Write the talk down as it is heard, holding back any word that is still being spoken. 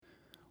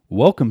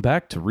Welcome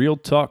back to Real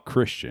Talk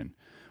Christian,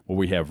 where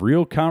we have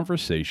real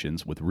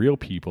conversations with real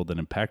people that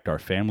impact our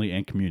family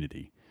and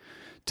community.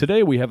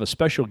 Today we have a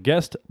special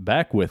guest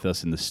back with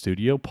us in the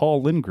studio,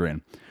 Paul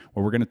Lindgren,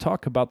 where we're going to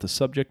talk about the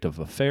subject of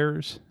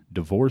affairs,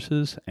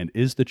 divorces, and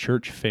is the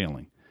church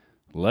failing?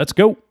 Let's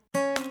go!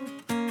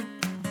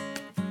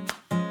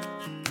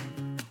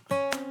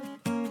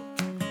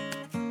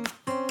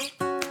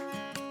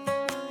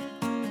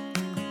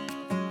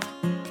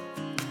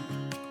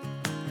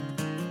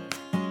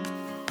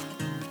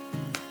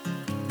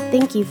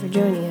 Thank you for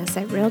joining us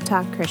at Real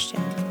Talk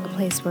Christian, a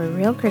place where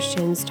real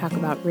Christians talk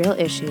about real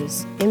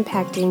issues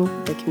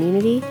impacting the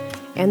community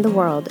and the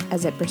world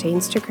as it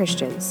pertains to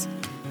Christians.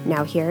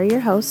 Now here are your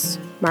hosts,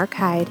 Mark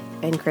Hyde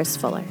and Chris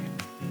Fuller.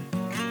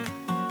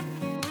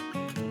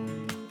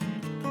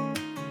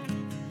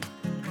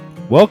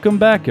 Welcome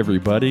back,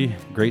 everybody.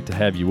 Great to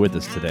have you with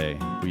us today.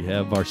 We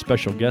have our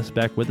special guest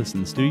back with us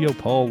in the studio,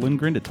 Paul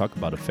Lindgren, to talk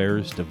about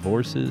affairs,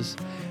 divorces,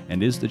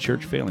 and is the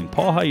church failing?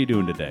 Paul, how you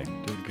doing today?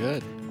 Doing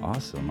good.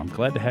 Awesome. I'm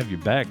glad to have you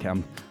back.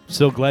 I'm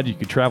so glad you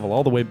could travel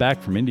all the way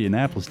back from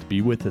Indianapolis to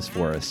be with us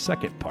for a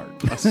second part.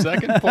 A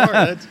second part?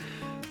 That's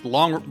a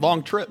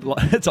long trip.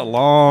 It's a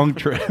long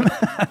trip.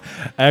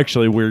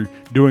 Actually, we're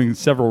doing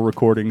several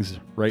recordings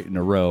right in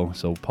a row.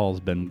 So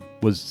Paul's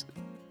was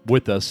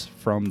with us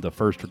from the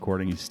first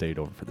recording. He stayed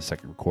over for the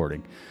second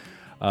recording.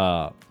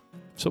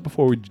 So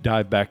before we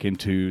dive back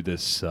into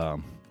this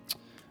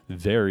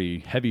very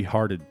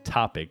heavy-hearted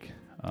topic,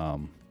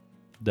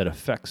 that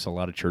affects a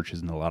lot of churches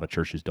and a lot of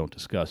churches don't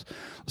discuss.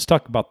 Let's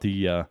talk about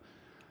the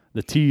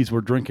teas we're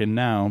drinking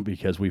now,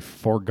 because we've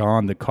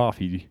foregone the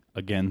coffee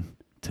again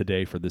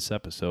today for this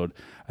episode.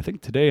 I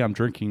think today I'm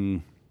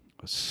drinking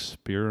a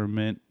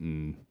spearmint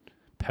and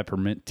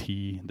peppermint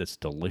tea that's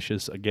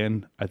delicious.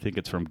 Again, I think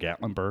it's from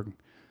Gatlinburg.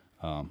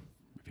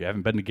 If you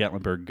haven't been to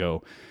Gatlinburg,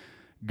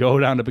 go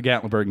down to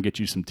Gatlinburg and get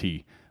you some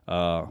tea.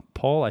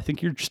 Paul, I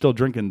think you're still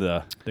drinking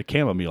the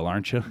chamomile,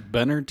 aren't you?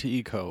 Benner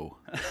Tea Co.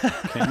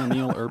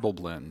 Chamomile Herbal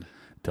Blend.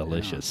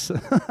 Delicious.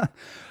 Yeah.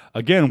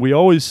 Again, we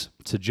always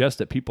suggest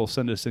that people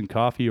send us in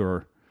coffee,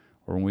 or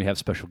when we have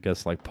special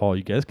guests like Paul,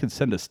 you guys can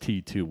send us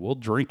tea too. We'll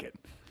drink it.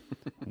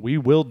 We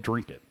will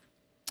drink it.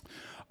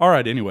 All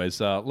right,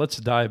 anyways, let's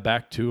dive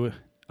back to it.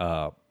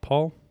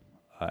 Paul,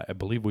 I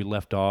believe we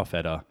left off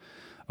at a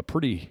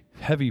pretty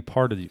heavy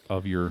part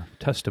of your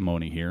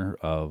testimony here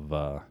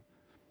of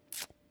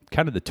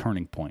kind of the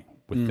turning point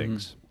with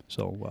things.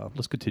 So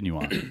let's continue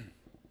on.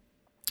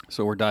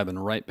 So we're diving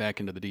right back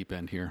into the deep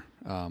end here.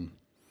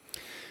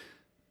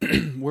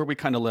 Where we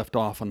kind of left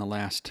off on the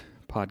last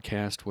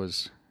podcast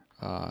was,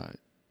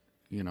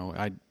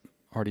 I'd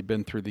already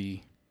been through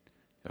the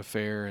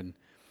affair and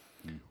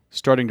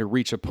starting to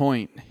reach a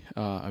point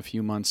a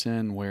few months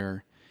in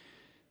where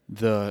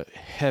the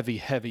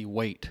heavy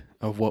weight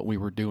of what we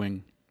were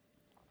doing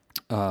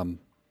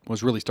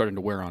was really starting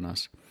to wear on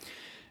us.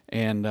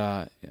 And,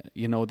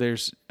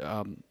 there's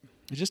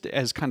just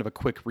as kind of a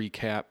quick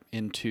recap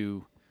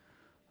into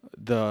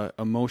the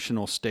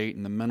emotional state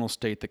and the mental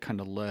state that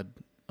kind of led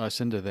us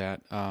into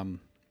that.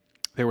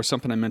 There was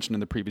something I mentioned in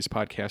the previous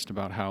podcast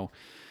about how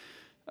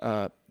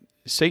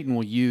Satan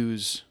will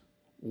use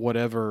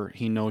whatever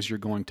he knows you're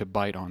going to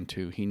bite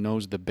onto. He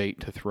knows the bait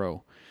to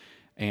throw.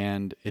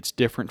 And it's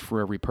different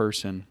for every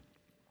person.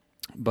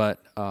 But,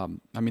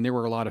 there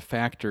were a lot of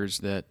factors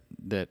that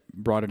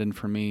brought it in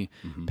for me.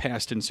 Mm-hmm.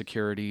 Past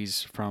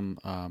insecurities from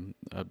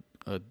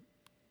a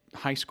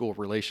high school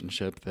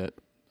relationship that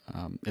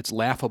it's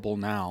laughable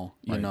now,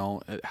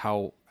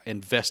 how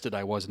invested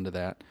I was into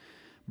that.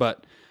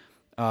 But,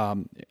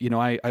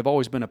 I've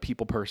always been a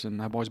people person.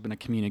 I've always been a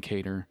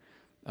communicator,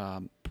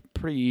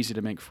 pretty easy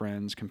to make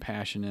friends,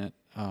 compassionate,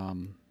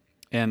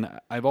 and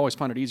I've always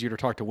found it easier to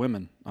talk to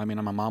women. I mean,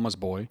 I'm a mama's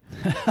boy.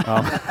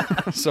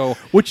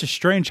 Which is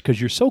strange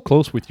because you're so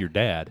close with your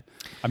dad.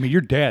 I mean,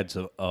 your dad's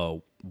a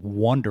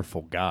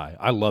wonderful guy.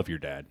 I love your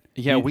dad.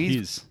 Yeah,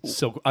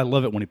 I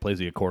love it when he plays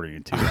the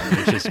accordion too. I mean,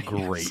 it's just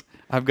great.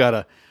 I've got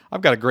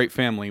a great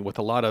family with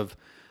a lot of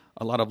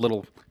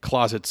little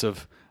closets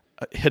of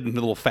hidden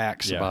little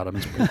facts about him.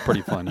 It's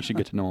pretty fun. You should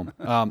get to know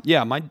him.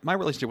 My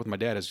relationship with my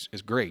dad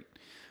is great.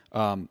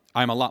 I'm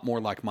a lot more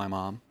like my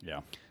mom. Yeah.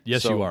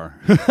 Yes, so you are.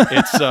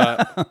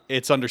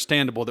 It's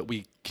understandable that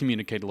we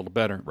communicate a little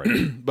better.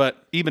 Right.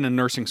 But even in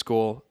nursing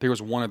school, there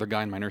was one other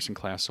guy in my nursing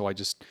class, so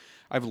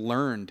I've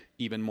learned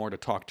even more to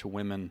talk to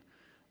women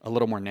a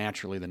little more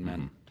naturally than men.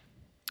 Mm-hmm.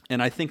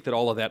 And I think that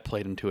all of that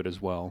played into it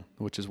as well,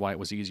 which is why it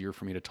was easier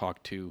for me to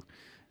talk to,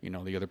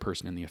 the other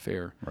person in the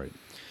affair.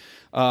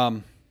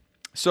 Right.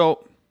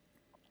 So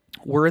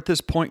we're at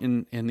this point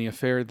in the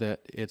affair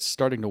that it's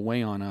starting to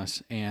weigh on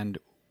us, and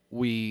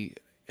we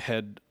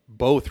had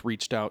both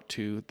reached out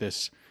to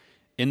this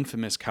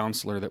infamous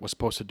counselor that was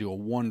supposed to do a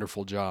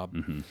wonderful job,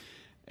 mm-hmm.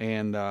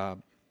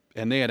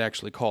 and they had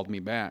actually called me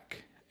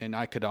back, and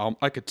I could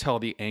tell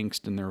the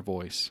angst in their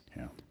voice.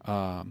 Yeah.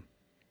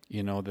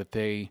 That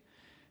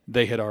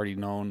they had already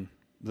known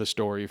the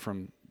story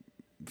from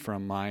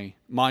my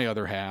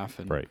other half,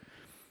 and right.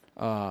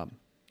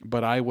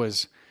 But I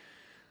was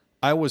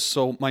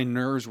my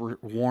nerves were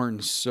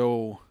worn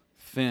so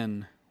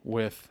thin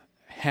with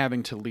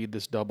having to lead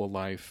this double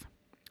life,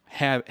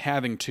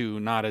 having to,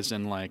 not as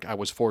in like I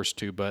was forced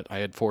to, but I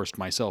had forced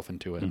myself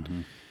into it.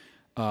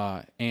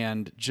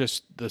 And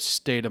just the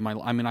state of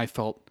I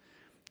felt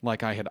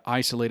like I had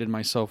isolated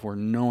myself where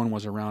no one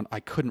was around.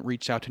 I couldn't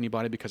reach out to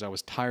anybody because I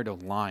was tired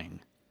of lying.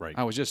 Right.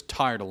 I was just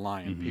tired of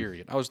lying,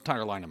 period. I was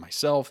tired of lying to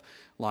myself,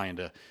 lying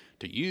to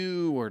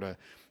you or to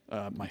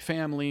my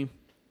family.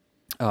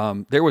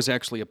 There was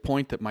actually a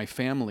point that my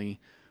family,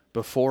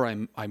 before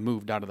I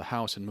moved out of the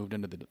house and moved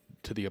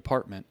into the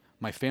apartment,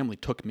 my family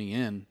took me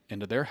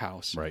into their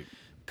house. Right.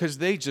 Because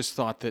they just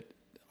thought that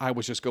I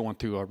was just going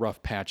through a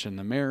rough patch in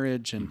the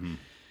marriage. And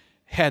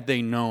had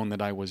they known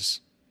that I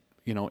was,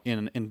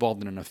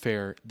 involved in an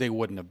affair, they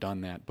wouldn't have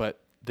done that. But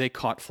they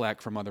caught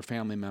flack from other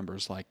family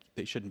members, like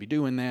they shouldn't be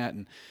doing that.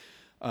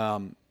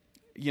 And,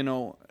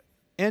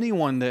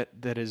 anyone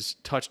that is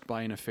touched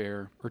by an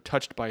affair or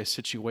touched by a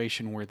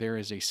situation where there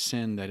is a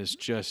sin that is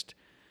just,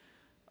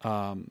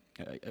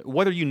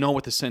 whether you know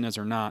what the sin is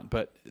or not,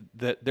 but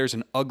that there's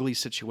an ugly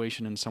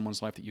situation in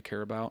someone's life that you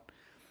care about,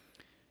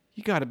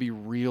 you got to be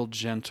real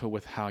gentle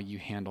with how you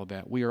handle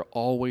that. We are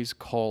always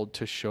called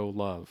to show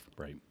love.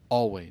 Right.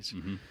 Always.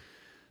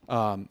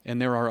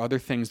 And there are other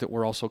things that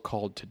we're also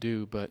called to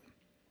do, but,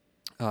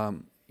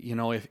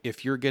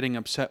 if you're getting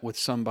upset with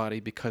somebody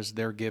because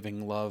they're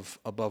giving love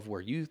above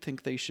where you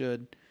think they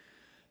should,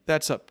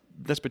 that's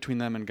between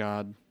them and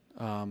God.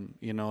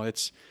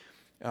 It's,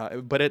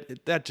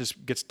 but that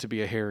just gets to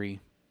be a hairy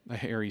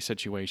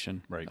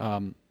situation. Right.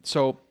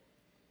 So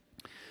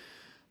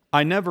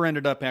I never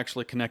ended up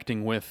actually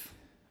connecting with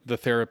the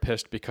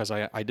therapist because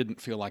I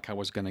didn't feel like I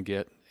was going to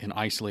get an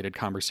isolated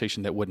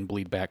conversation that wouldn't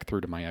bleed back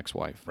through to my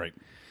ex-wife. Right.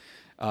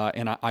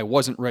 And I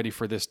wasn't ready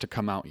for this to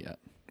come out yet.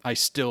 I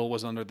still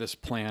was under this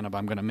plan of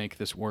I'm going to make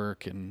this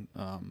work, and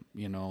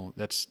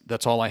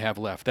that's all I have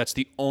left. That's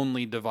the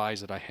only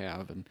device that I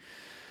have,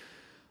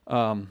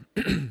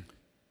 and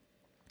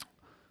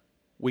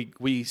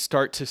we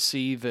start to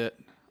see that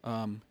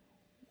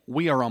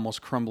we are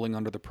almost crumbling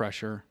under the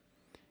pressure,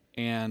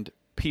 and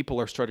people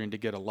are starting to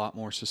get a lot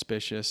more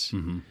suspicious,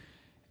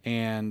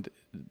 and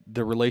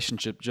the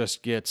relationship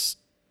just gets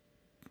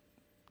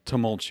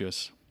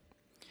tumultuous.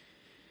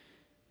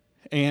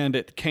 And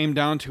it came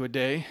down to a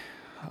day,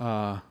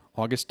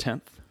 August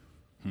 10th,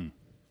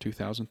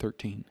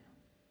 2013,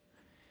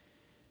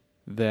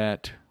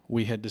 that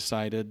we had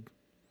decided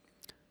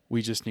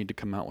we just need to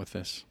come out with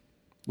this.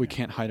 We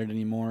can't hide it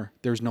anymore.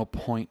 There's no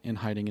point in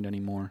hiding it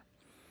anymore.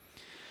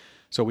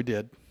 So we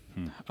did.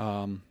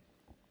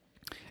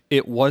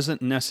 It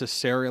wasn't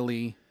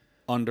necessarily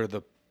under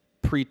the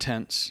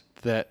pretense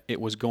that it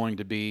was going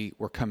to be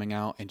we're coming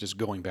out and just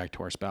going back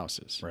to our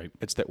spouses. Right.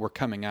 It's that we're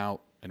coming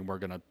out and we're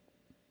going to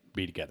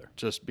Be together.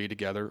 just be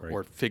together Right.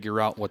 or figure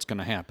out what's going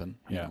to happen.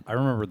 Yeah. I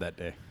remember that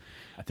day.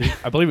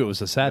 I believe it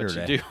was a Saturday.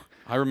 But you do.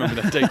 I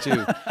remember that day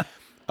too.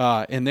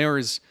 And there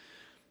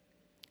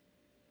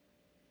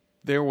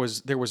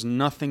was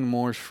nothing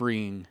more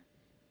freeing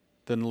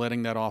than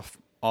letting that off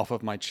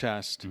of my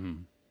chest.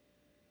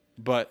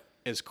 But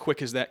as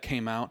quick as that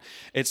came out,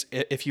 it's,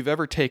 if you've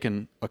ever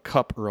taken a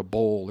cup or a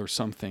bowl or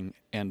something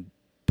and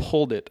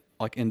pulled it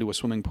like into a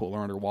swimming pool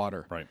or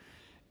underwater, Right.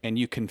 and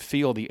you can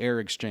feel the air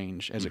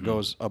exchange as it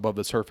goes above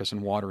the surface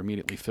and water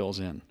immediately fills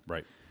in.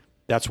 Right.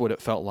 That's what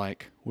it felt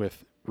like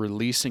with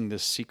releasing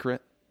this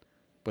secret,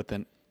 but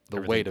then the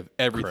weight of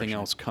everything crushing.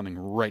 else coming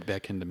right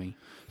back into me.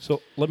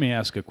 So let me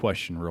ask a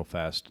question real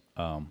fast.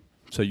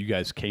 So you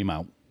guys came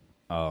out,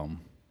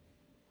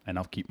 and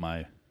I'll keep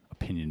my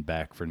opinion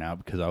back for now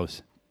because I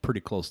was pretty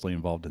closely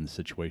involved in the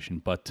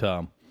situation. But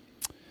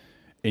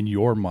in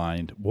your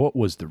mind, what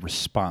was the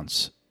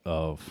response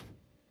of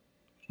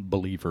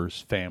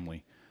believers,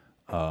 family,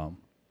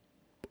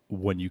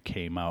 when you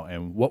came out,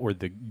 and what were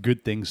the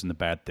good things and the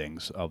bad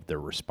things of their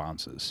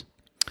responses?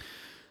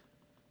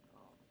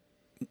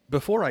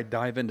 Before I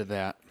dive into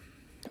that,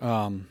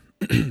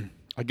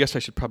 I guess I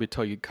should probably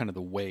tell you kind of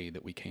the way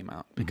that we came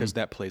out, because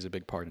that plays a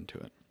big part into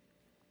it.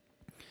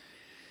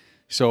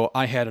 So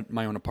I had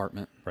my own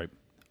apartment. Right.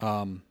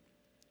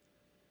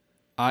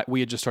 We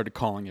had just started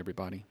calling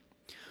everybody.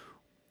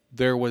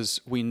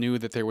 We knew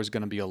that there was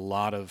going to be a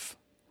lot of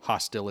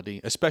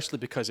hostility, especially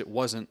because it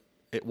wasn't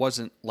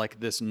like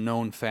this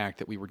known fact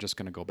that we were just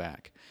going to go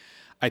back.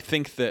 I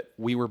think that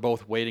we were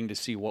both waiting to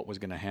see what was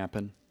going to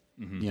happen.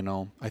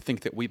 I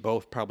think that we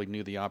both probably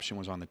knew the option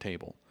was on the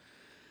table,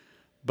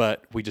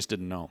 but we just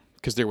didn't know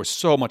because there was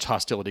so much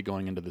hostility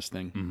going into this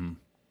thing.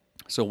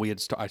 So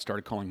I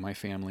started calling my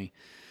family.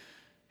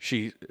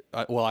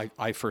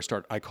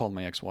 I called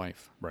my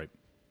ex-wife. Right.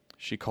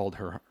 She called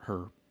her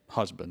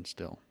husband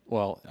still.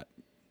 Well,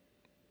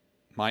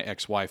 my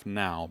ex-wife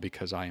now,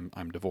 because I'm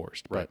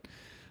divorced. Right.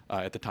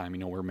 But at the time,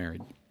 we're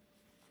married.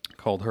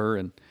 Called her,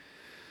 and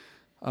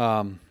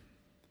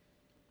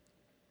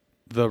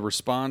the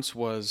response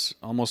was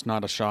almost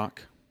not a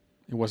shock.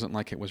 It wasn't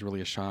like it was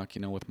really a shock,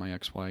 with my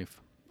ex-wife.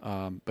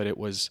 But it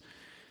was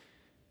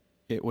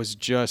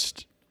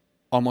just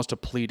almost a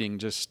pleading,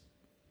 just,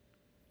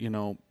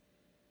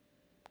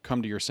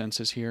 come to your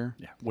senses here.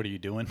 Yeah. What are you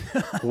doing?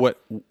 What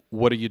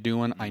are you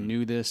doing? I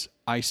knew this.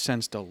 I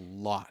sensed a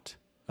lot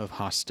of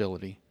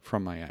hostility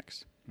from my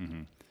ex.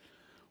 Mm-hmm.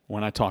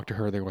 When I talked to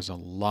her, there was a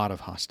lot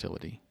of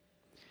hostility.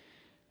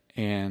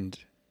 And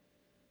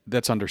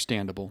that's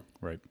understandable.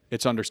 Right.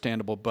 It's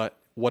understandable, but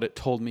what it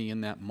told me in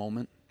that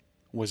moment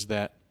was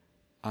that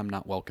I'm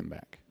not welcome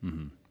back.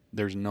 Mm-hmm.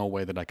 There's no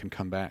way that I can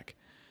come back.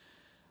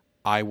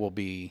 I will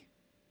be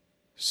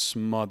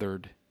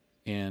smothered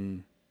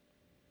in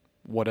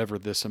whatever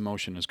this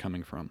emotion is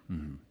coming from.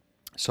 Mm-hmm.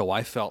 So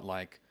I felt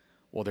like,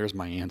 well, there's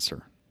my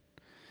answer.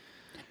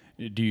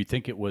 Do you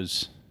think it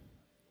was,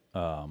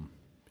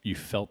 you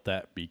felt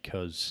that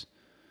because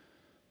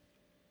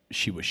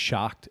she was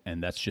shocked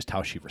and that's just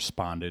how she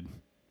responded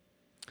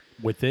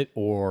with it?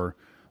 Or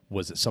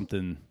was it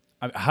something,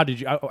 how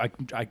did you,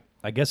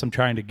 I guess I'm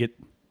trying to get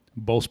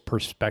both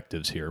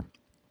perspectives here.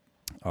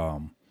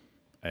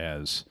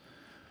 As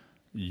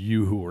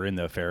you who were in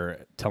the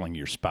affair telling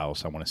your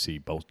spouse, I want to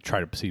see try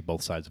to see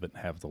both sides of it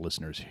and have the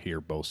listeners hear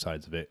both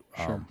sides of it.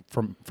 Sure.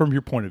 From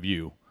your point of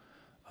view,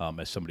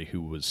 as somebody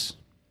who was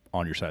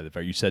on your side of the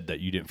affair, you said that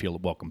you didn't feel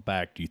welcome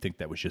back. Do you think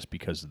that was just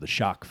because of the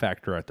shock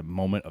factor at the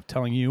moment of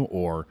telling you,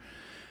 or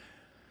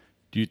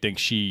do you think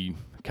she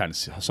kind of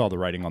saw the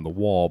writing on the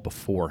wall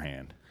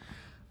beforehand?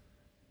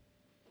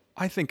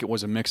 I think it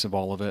was a mix of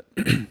all of it.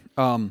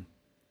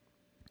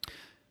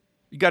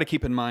 You got to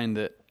keep in mind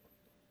that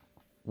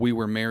we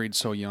were married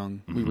so young.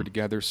 Mm-hmm. We were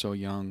together so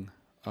young.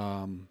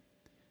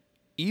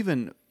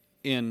 Even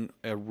in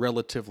a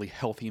relatively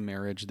healthy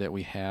marriage that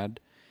we had,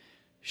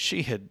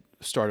 she had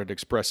started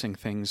expressing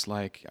things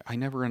like, I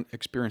never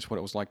experienced what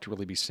it was like to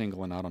really be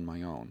single and out on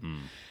my own. Mm.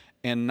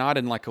 And not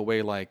in like a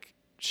way like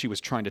she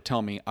was trying to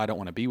tell me, I don't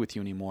want to be with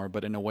you anymore,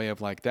 but in a way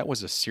of like, that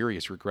was a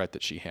serious regret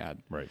that she had.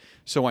 Right.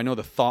 So I know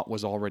the thought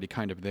was already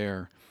kind of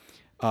there.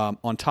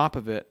 On top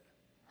of it,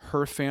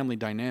 her family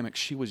dynamic,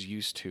 she was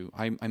used to.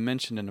 I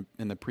mentioned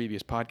in the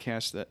previous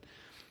podcast that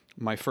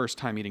my first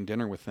time eating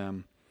dinner with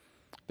them,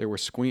 there were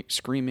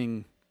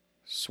screaming,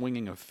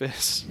 swinging of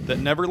fists that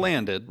never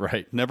landed.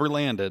 Right. Never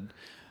landed.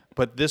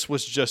 But this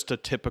was just a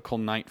typical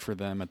night for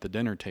them at the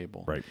dinner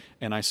table. Right.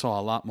 And I saw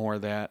a lot more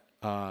of that.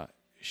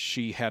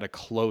 She had a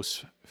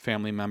close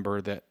family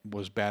member that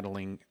was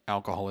battling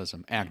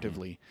alcoholism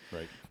actively. Mm-hmm.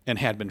 Right. And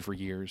had been for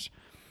years.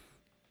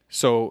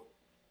 So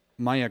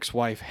my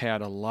ex-wife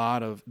had a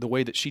lot of the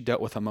way that she dealt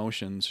with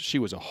emotions. She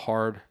was a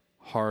hard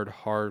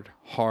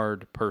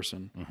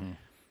person.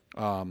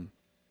 Mm-hmm.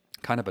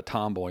 Kind of a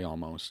tomboy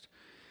almost.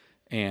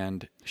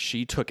 And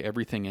she took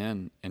everything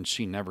in and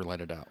she never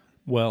let it out.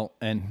 Well,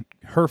 and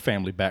her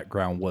family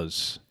background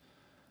was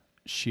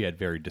she had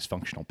very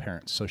dysfunctional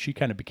parents. So she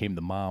kind of became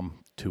the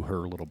mom to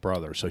her little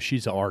brother. So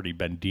she's already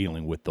been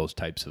dealing with those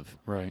types of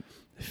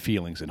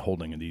feelings and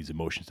holding in these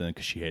emotions in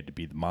because she had to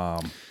be the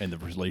mom and the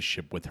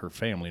relationship with her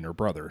family and her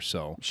brother.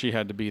 So she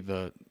had to be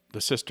the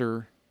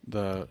sister,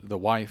 the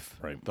wife,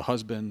 right. the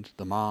husband,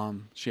 the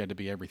mom. She had to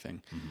be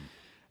everything. Mm-hmm.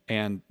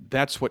 And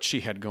that's what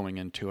she had going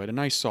into it. And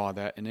I saw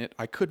that, and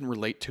I couldn't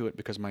relate to it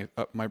because my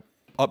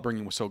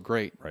upbringing was so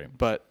great. Right.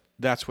 But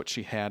that's what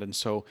she had. And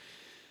so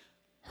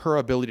her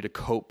ability to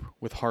cope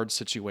with hard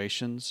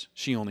situations,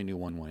 she only knew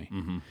one way.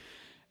 Mm-hmm.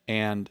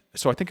 And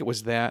so I think it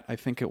was that. I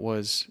think it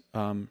was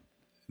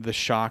the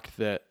shock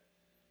that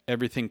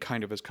everything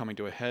kind of is coming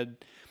to a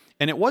head.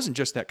 And it wasn't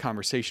just that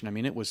conversation. I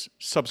mean, it was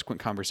subsequent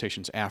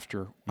conversations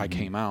after I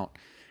came out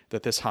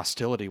that this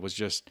hostility was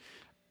just,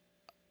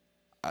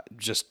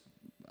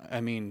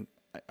 I mean,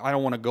 I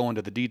don't want to go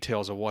into the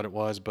details of what it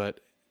was, but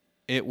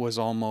it was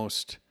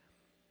almost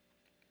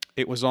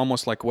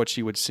like what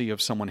you would see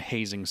of someone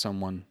hazing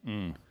someone.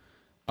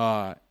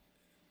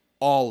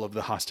 All of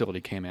the hostility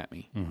came at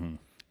me. Mm-hmm.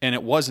 And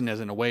it wasn't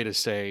as in a way to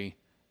say,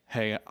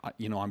 hey,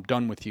 I'm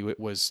done with you. It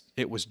was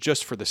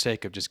just for the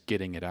sake of just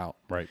getting it out.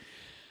 Right.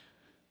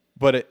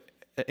 But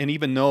and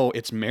even though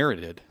it's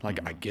merited, like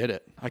I get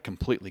it. I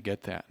completely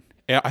get that.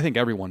 I think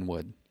everyone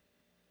would.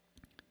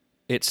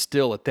 It's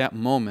still at that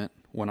moment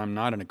when I'm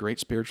not in a great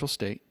spiritual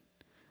state,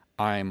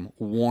 I'm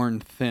worn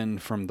thin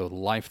from the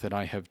life that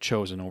I have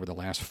chosen over the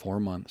last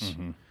 4 months.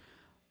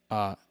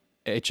 Mm-hmm.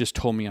 It just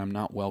told me I'm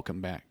not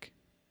welcome back.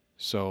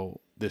 So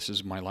this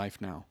is my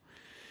life now.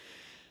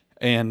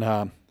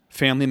 And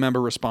family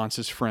member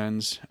responses,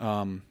 friends.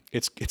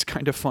 It's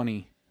kind of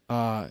funny.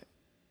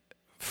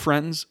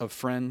 Friends of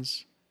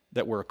friends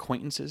that were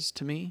acquaintances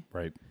to me.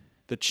 Right.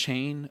 The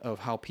chain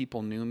of how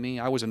people knew me.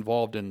 I was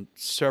involved in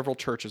several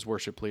churches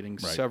worship leading,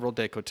 several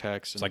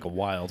Decotechs. It's like a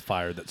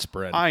wildfire that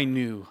spread. I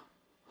knew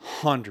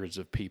hundreds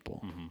of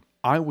people. Mm-hmm.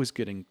 I was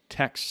getting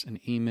texts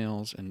and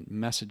emails and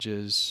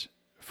messages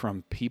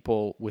from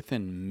people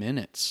within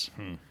minutes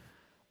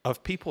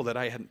of people that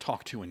I hadn't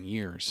talked to in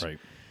years. Right.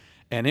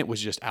 And it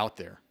was just out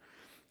there.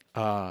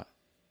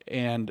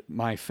 And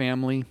my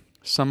family,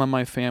 some of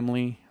my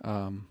family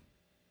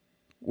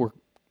were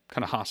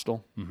kind of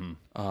hostile.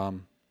 Mm-hmm.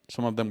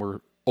 Some of them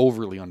were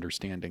overly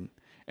understanding.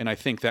 And I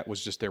think that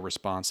was just their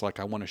response. Like,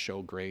 I want to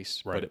show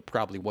grace, but it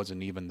probably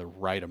wasn't even the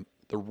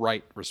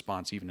right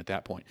response even at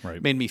that point. Right.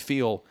 It made me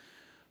feel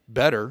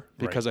better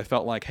because I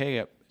felt like, hey,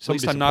 at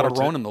least I'm not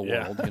alone in the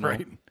world, you know.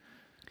 Right.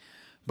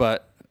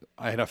 But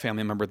I had a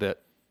family member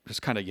that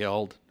just kind of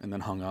yelled and then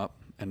hung up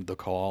and the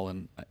call,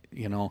 and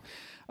you know,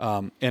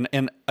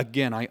 and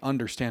again, I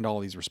understand all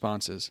these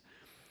responses.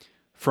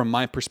 From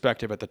my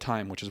perspective at the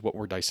time, which is what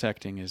we're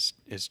dissecting, is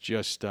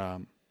just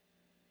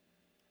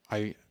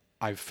I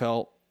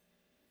felt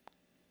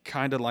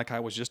kind of like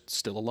I was just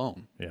still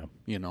alone. Yeah.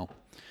 You know.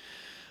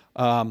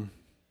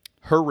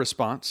 Her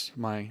response,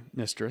 my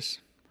mistress,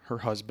 her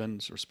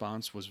husband's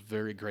response was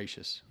very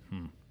gracious.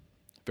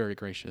 Very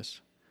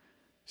gracious.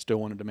 Still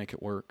wanted to make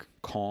it work.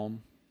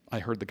 Calm. I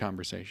heard the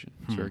conversation.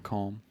 It was very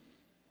calm.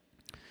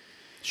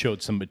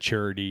 Showed some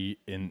maturity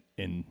in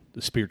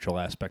the spiritual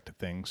aspect of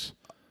things.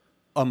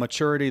 A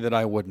maturity that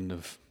I wouldn't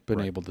have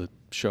been able to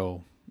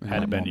show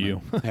Had it been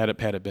you. had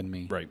it been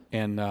me. Right.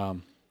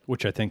 And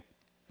Which I think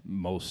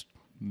most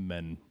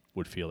men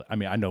would feel. I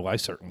mean, I know I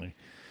certainly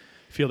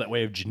feel that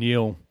way of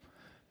Janelle,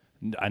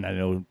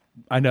 and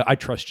I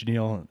trust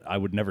Janelle. I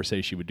would never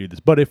say she would do this,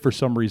 but if for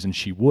some reason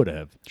she would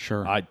have,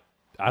 Sure. I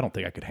don't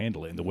think I could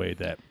handle it in the way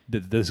that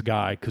this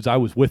guy, because I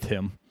was with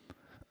him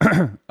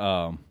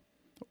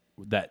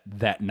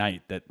that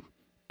night that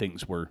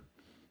things were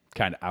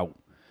kind of out,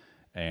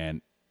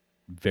 and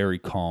very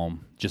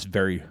calm, just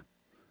very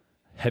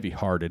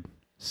heavy-hearted,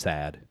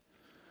 sad.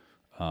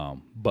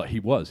 But he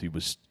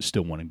was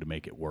still wanting to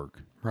make it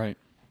work. Right.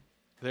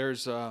 There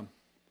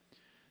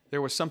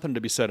was something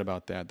to be said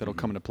about that that'll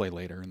come into play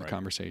later in the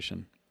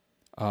conversation.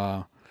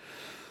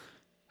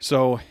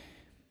 So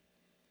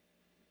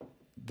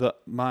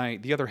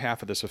the other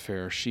half of this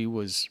affair, she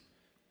was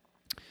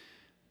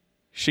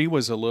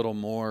a little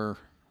more,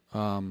 I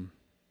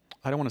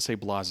don't want to say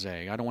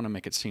blasé. I don't want to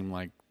make it seem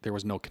like there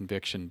was no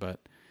conviction, but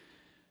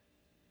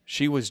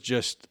she was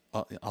just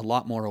a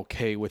lot more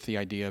okay with the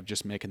idea of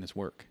just making this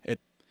work.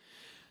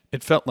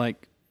 It felt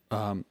like,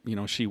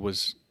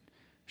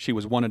 she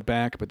was wanted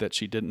back, but that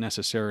she didn't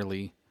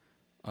necessarily,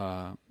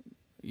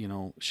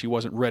 she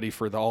wasn't ready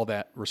for all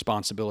that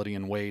responsibility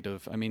and weight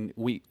of, I mean,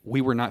 we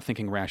were not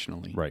thinking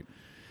rationally. Right.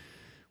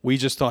 We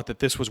just thought that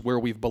this was where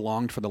we've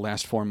belonged for the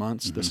last 4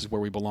 months. Mm-hmm. This is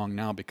where we belong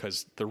now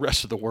because the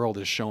rest of the world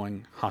is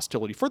showing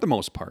hostility for the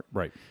most part.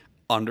 Right.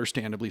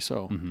 Understandably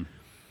so. Mm-hmm.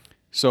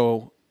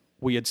 So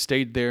we had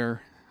stayed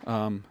there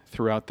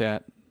throughout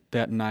that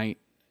night,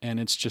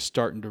 and it's just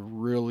starting to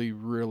really,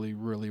 really,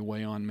 really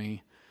weigh on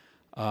me.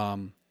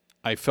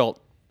 I felt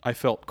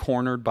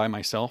cornered by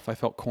myself. I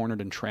felt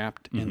cornered and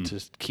trapped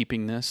into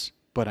keeping this,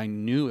 but I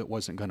knew it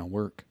wasn't going to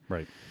work.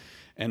 Right.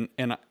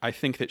 And I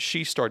think that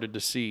she started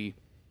to see,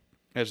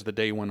 as the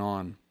day went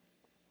on,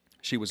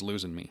 she was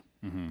losing me.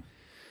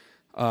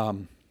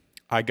 Mm-hmm.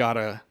 I got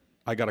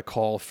a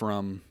call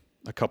from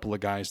a couple of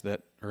guys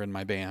that are in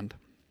my band,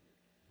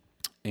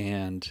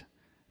 and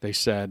they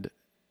said,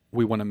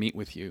 "We want to meet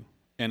with you."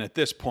 And at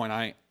this point,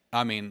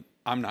 I mean,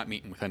 I'm not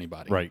meeting with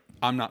anybody. Right.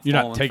 I'm not. You're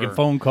not taking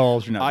phone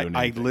calls. You're not doing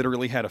anything. I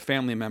literally had a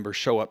family member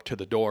show up to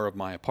the door of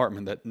my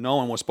apartment that no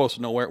one was supposed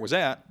to know where it was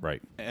at.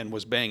 Right. And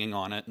was banging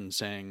on it and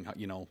saying,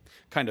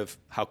 kind of,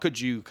 how could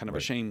you, kind of a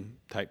shame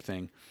type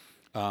thing.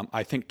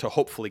 I think to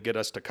hopefully get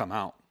us to come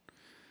out.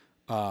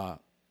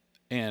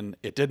 And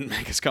it didn't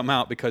make us come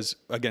out because,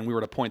 again, we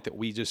were at a point that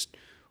we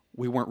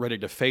weren't ready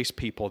to face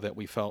people that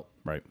we felt,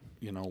 right.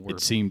 Were, it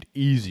seemed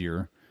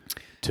easier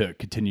to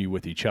continue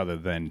with each other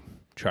than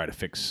try to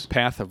fix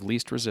path of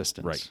least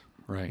resistance.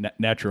 Right.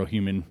 Natural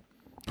human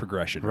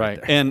progression. Right.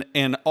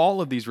 And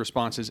all of these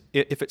responses,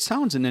 if it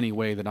sounds in any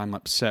way that I'm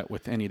upset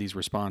with any of these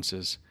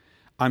responses,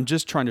 I'm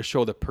just trying to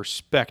show the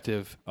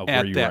perspective of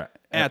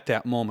at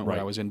that moment right.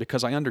 where I was in,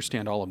 because I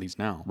understand all of these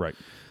now. Right.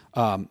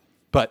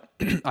 But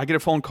I get a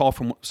phone call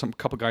from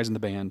couple guys in the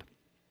band.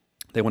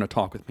 They want to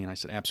talk with me, and I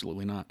said,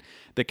 absolutely not.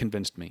 They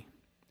convinced me.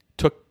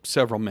 Took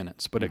several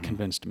minutes, but it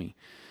convinced me.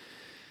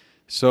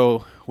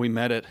 So we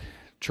met at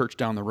church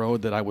down the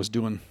road that I was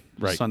doing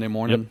Sunday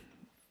morning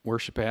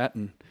worship at,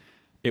 and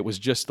it was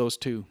just those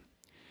two.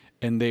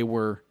 And they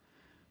were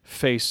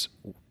face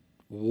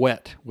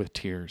wet with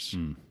tears,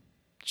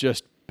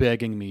 just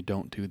begging me,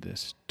 don't do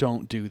this.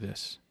 Don't do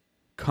this.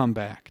 Come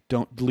back.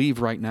 Don't leave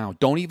right now.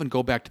 Don't even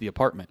go back to the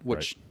apartment,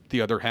 which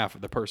the other half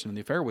of the person in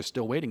the affair was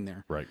still waiting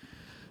there. Right.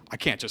 I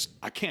can't just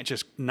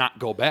not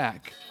go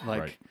back.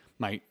 Like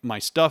my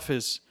stuff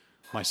is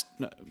my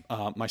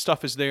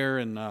stuff is there,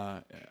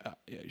 and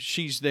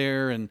she's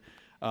there, and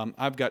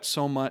I've got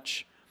so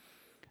much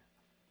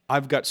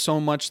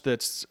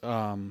that's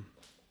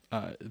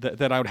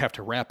that I would have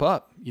to wrap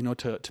up,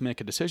 to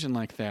make a decision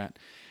like that.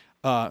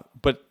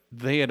 But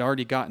they had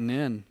already gotten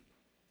in,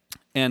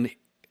 and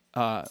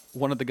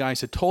one of the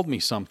guys had told me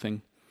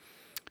something.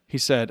 He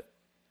said,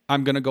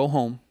 "I'm going to go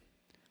home.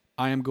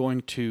 I am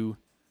going to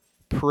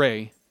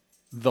pray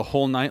the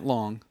whole night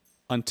long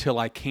until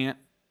I get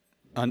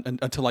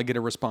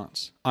a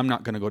response. I'm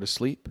not going to go to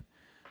sleep.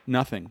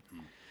 Nothing."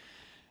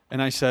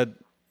 And I said,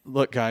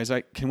 "Look, guys,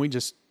 can we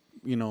just,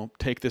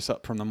 take this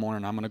up from the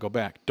morning? I'm going to go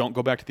back. Don't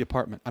go back to the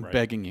apartment. I'm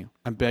begging you.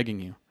 I'm begging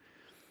you."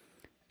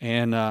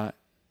 And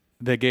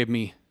they gave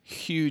me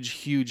huge,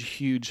 huge,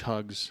 huge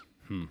hugs.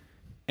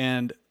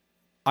 And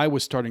I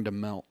was starting to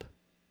melt.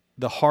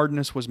 The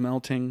hardness was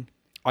melting.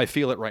 I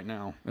feel it right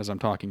now as I'm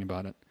talking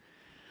about it.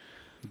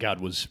 God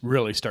was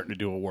really starting to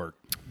do a work.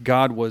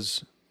 God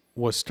was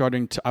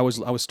starting to, I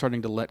was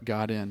starting to let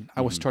God in.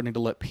 I was starting to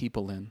let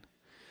people in.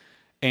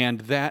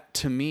 And that,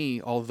 to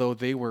me, although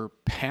they were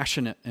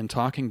passionate in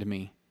talking to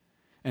me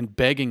and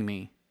begging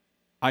me,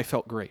 I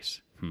felt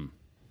grace.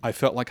 I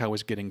felt like I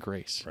was getting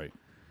grace. Right.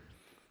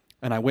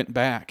 And I went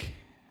back,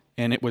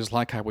 and it was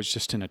like I was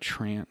just in a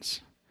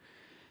trance.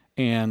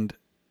 And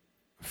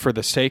for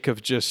the sake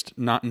of just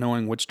not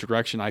knowing which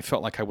direction, I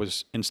felt like I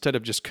was, instead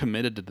of just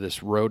committed to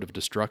this road of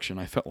destruction,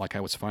 I felt like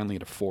I was finally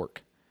at a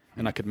fork,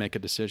 and I could make a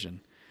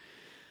decision.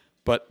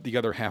 But the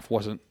other half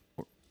wasn't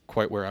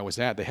quite where I was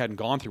at. They hadn't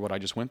gone through what I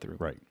just went through.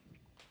 Right.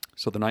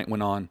 So the night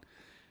went on.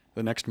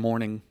 The next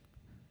morning,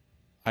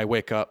 I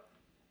wake up,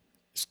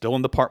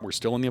 we're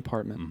still in the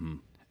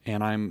apartment,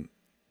 and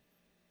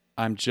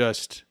I'm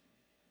just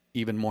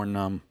even more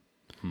numb.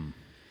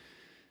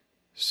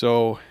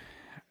 So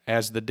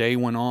as the day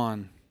went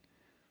on,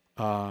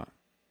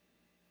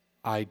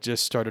 I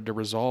just started to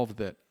resolve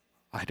that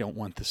I don't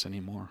want this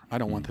anymore. I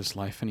don't want this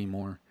life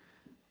anymore.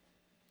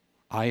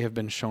 I have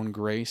been shown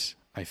grace.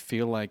 I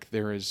feel like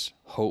there is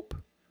hope.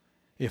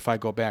 If I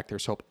go back,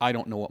 there's hope. I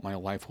don't know what my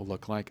life will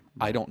look like.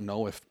 I don't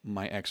know if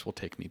my ex will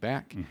take me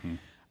back.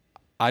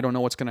 I don't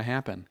know what's going to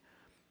happen,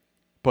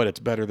 but it's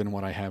better than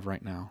what I have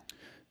right now.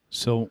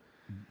 So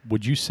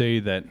would you say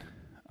that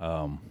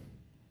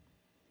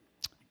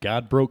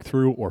God broke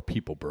through or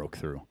people broke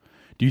through?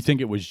 Do you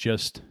think it was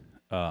just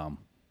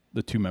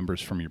the two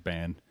members from your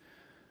band,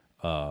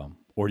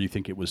 or do you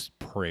think it was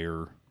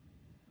prayer,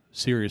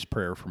 serious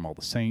prayer from all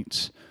the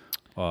saints?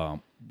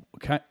 What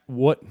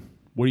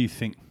do you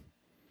think?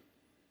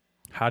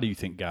 How do you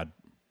think God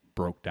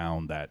broke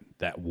down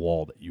that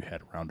wall that you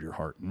had around your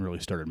heart and really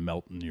started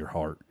melting your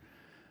heart,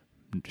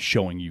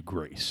 showing you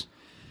grace?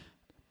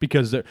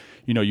 Because there,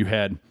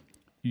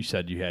 you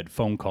said you had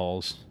phone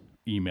calls,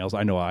 emails.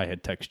 I know I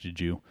had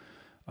texted you,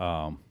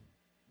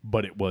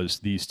 but it was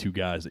these two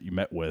guys that you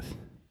met with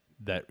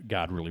that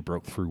God really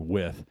broke through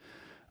with.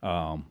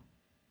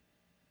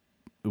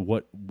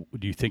 What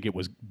do you think it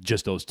was?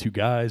 Just those two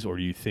guys, or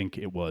do you think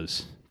it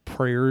was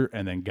prayer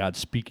and then God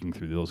speaking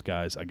through those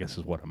guys? I guess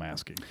is what I'm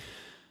asking.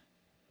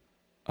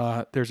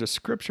 There's a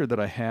scripture that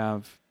I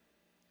have,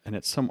 and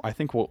I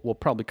think we'll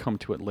probably come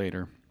to it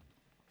later.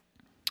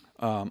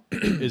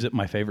 Is it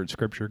my favorite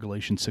scripture,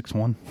 Galatians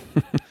 6:1?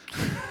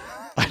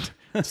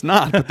 It's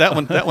not, but that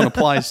one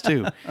applies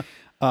too.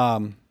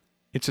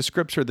 It's a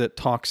scripture that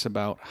talks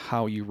about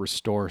how you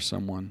restore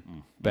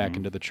someone back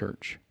into the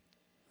church.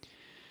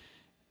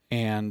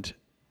 And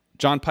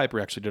John Piper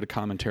actually did a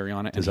commentary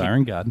on it.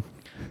 Desiring God.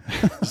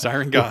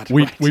 Desiring God.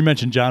 We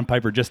mentioned John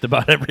Piper just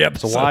about every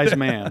episode. He's a wise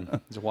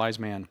man. He's a wise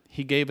man.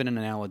 He gave an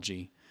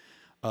analogy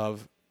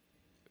of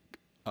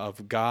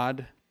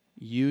God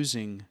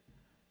using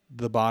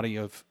the body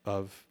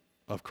of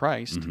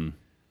Christ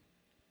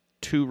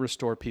to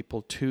restore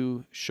people,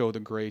 to show the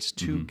grace,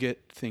 to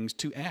get things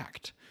to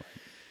act.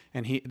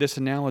 And this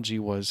analogy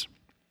was,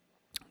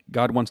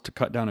 God wants to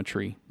cut down a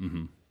tree,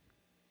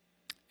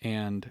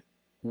 and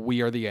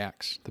we are the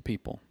axe, the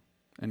people,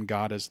 and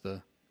God is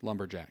the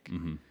lumberjack.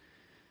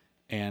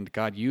 And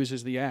God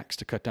uses the axe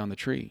to cut down the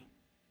tree.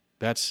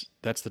 That's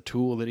the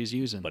tool that He's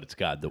using. But it's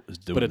God that was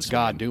doing it. But it's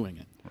God doing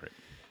it. Right.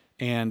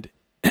 And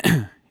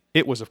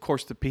it was, of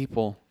course, the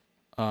people,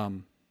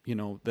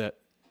 that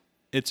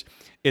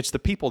it's the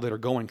people that are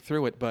going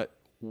through it, but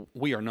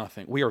we are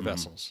nothing. We are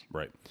vessels.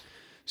 Right.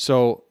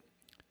 So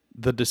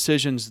the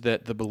decisions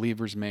that the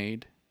believers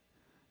made,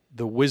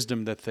 the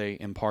wisdom that they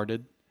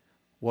imparted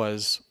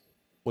was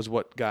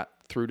what got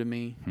through to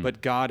me.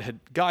 But God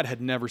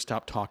had never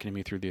stopped talking to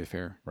me through the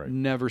affair. Right.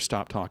 Never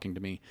stopped talking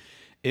to me.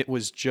 It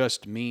was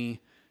just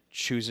me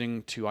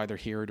choosing to either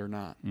hear it or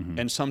not.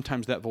 And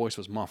sometimes that voice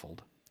was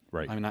muffled.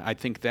 Right. I mean, I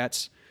think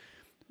that's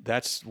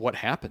what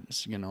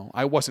happens.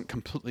 I wasn't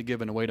completely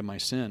given away to my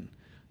sin.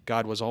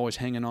 God was always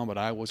hanging on, but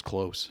I was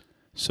close.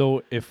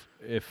 So if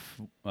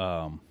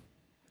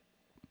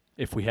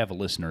we have a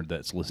listener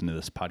that's listening to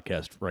this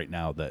podcast right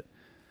now that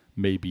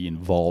may be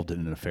involved in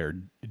an affair,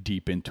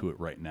 deep into it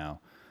right now,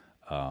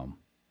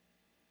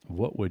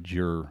 what would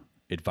your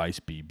advice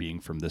be, being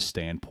from this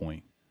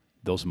standpoint,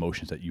 those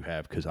emotions that you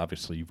have? Because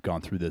obviously you've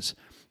gone through this.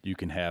 You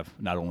can have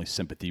not only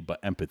sympathy but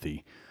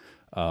empathy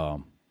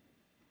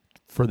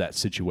for that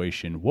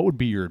situation. What would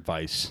be your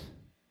advice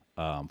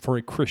for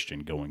a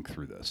Christian going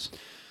through this?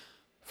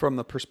 From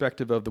the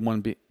perspective of the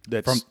one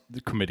that's from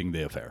committing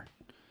the affair.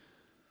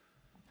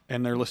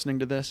 And they're listening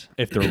to this?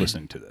 If they're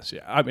listening to this,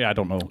 yeah. I mean, I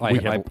don't know. I We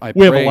have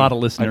pray- a lot of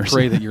listeners. I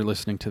pray that you're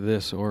listening to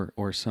this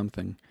or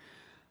something.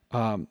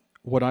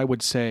 What I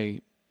would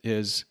say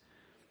is,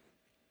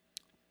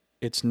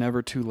 it's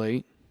never too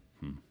late.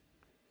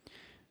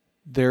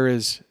 There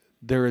is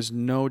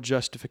no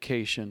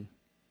justification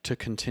to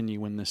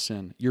continue in this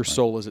sin. Your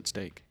soul is at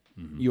stake.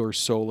 Your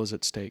soul is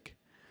at stake.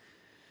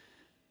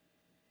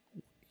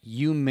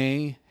 You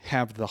may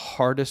have the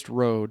hardest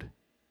road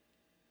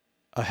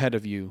ahead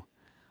of you,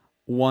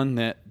 one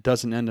that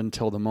doesn't end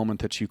until the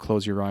moment that you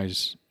close your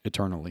eyes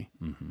eternally.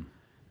 Mm-hmm.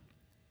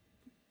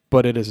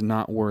 But it is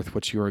not worth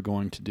what you are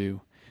going to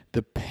do.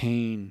 The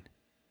pain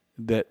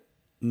that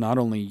not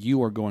only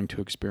you are going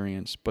to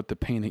experience, but the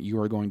pain that you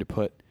are going to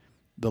put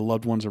the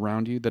loved ones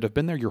around you that have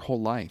been there your whole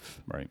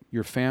life, Right.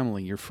 your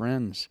family, your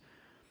friends,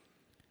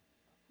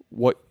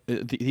 what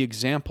the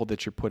example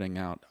that you're putting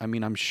out. I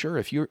mean, I'm sure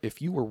if you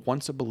were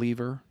once a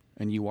believer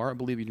and you are a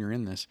believer and you're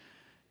in this,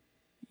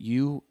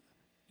 you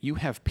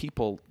have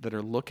people that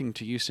are looking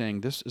to you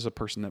saying, this is a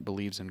person that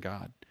believes in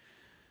God.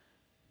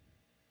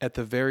 At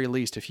the very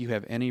least, if you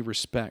have any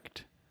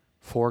respect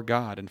for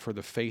God and for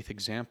the faith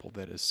example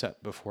that is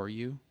set before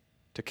you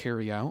to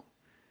carry out,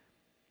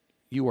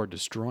 you are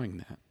destroying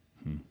that.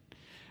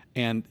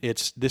 And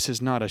this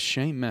is not a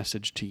shame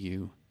message to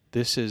you.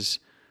 This is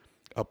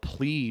a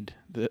plead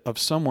of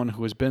someone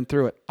who has been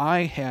through it.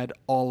 I had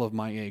all of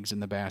my eggs in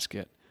the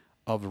basket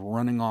of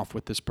running off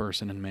with this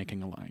person and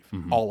making a life.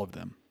 Mm-hmm. All of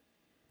them.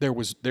 There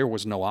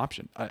was no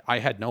option. I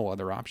had no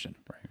other option.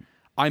 Right.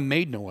 I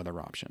made no other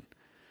option.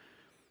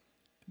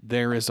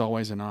 There is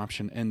always an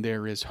option, and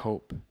there is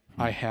hope.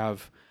 I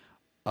have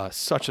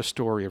such a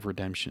story of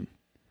redemption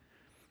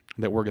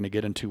that we're going to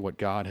get into what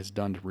God has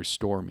done to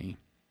restore me.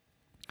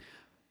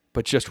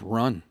 But just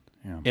run.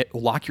 Yeah.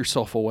 Lock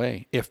yourself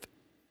away. If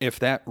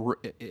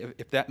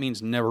that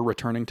means never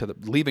returning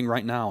leaving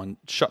right now and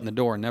shutting the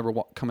door and never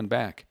coming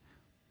back.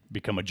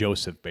 Become a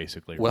Joseph,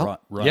 basically.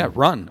 Well, run. yeah,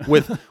 run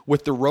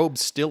with the robe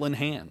still in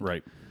hand.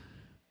 Right.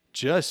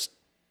 Just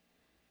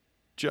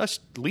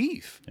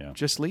leave. Yeah.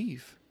 Just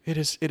leave. It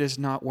is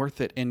not worth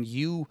it. And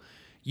you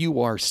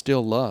are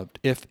still loved,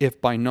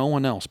 if by no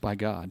one else, by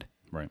God.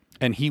 Right.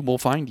 And He will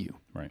find you.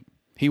 Right.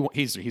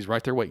 He's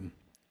right there waiting.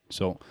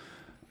 So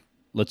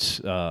let's.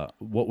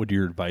 What would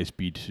your advice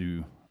be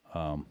to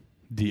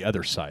the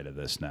other side of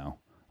this now,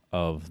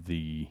 of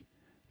the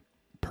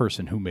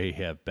person who may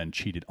have been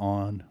cheated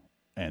on,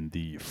 and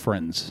the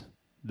friends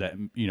that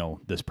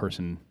this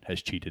person has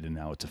cheated and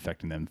now it's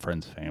affecting them,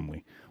 friends,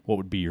 family? What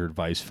would be your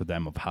advice for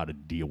them of how to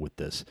deal with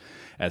this?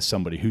 As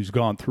somebody who's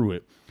gone through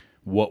it,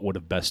 what would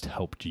have best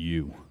helped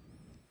you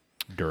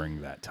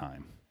during that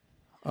time?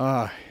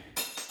 I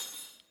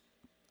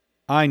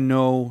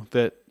know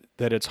that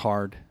it's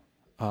hard.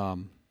 I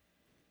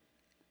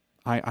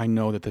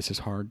know that this is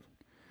hard.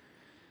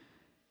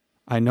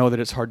 I know that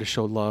it's hard to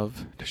show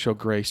love, to show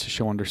grace, to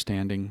show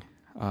understanding.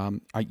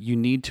 You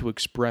need to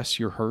express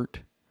your hurt.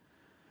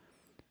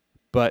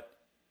 But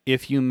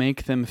if you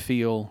make them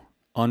feel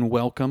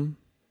unwelcome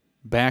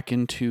back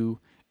into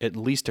at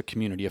least a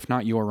community, if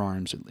not your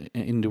arms,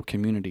 into a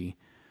community,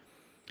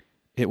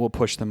 it will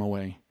push them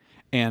away.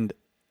 And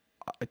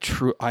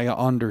I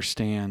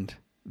understand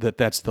that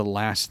that's the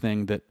last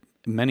thing that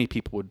many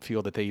people would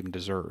feel that they even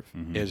deserve,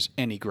 is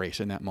any grace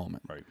in that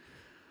moment.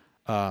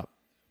 Right.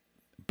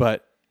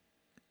 But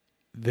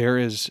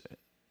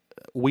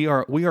we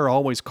are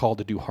always called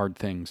to do hard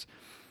things.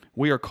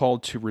 We are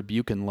called to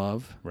rebuke in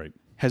love. Right.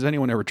 Has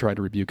anyone ever tried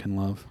to rebuke in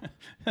love?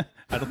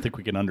 I don't think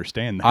we can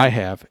understand that. I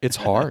have. It's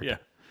hard. Yeah.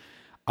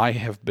 I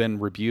have been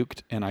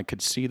rebuked, and I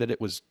could see that it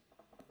was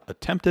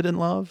attempted in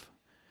love.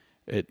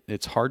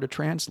 It's hard to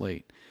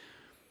translate.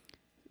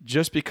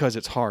 Just because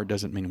it's hard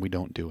doesn't mean we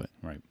don't do it.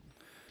 Right.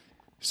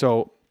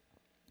 So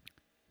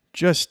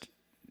just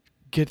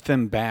get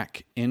them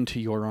back into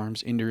your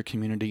arms, into your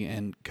community,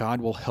 and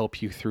God will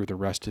help you through the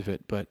rest of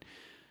it. But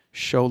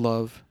show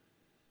love,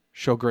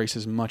 show grace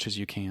as much as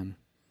you can.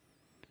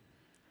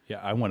 Yeah,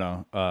 I want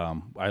to.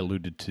 I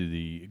alluded to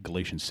the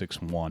Galatians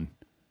 6:1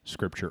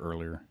 scripture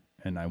earlier,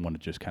 and I want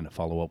to just kind of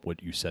follow up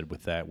what you said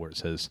with that, where it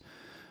says,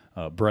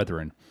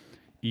 "Brethren,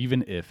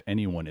 even if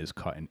anyone is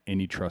caught in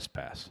any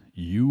trespass,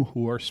 you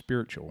who are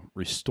spiritual,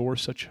 restore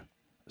such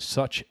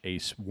a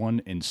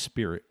one in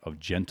spirit of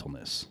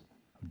gentleness,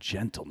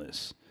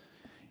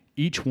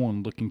 each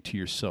one looking to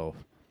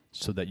yourself,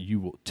 so that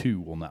you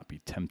too will not be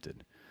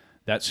tempted."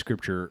 That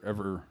scripture,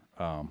 ever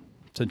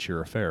since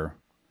your affair,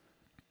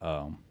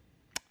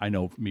 I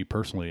know me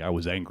personally, I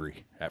was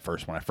angry at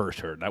first when I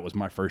first heard. That was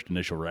my first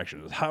initial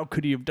reaction. Was, how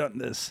could he have done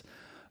this?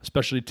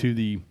 Especially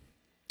to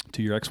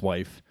your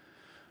ex-wife,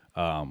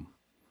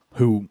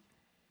 who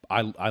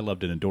I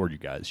loved and adored you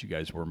guys. You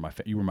guys were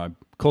you were my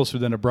closer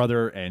than a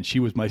brother, and she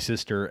was my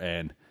sister,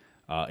 and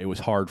it was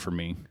hard for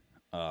me.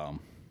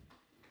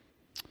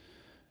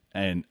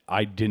 And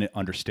I didn't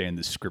understand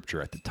this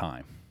scripture at the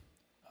time.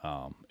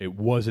 It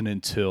wasn't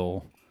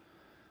until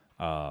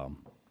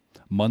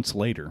months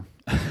later,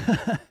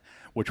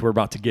 which we're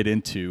about to get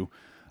into,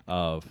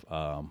 of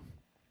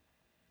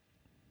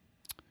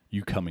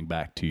you coming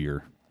back to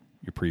your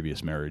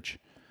previous marriage,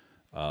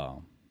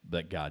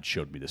 that God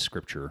showed me the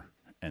scripture,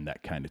 and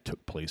that kind of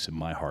took place in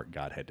my heart.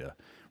 God had to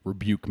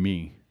rebuke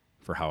me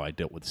for how I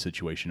dealt with the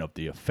situation of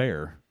the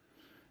affair,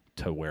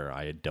 to where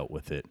I had dealt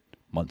with it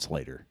months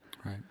later.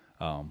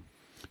 Right.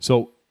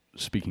 So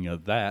speaking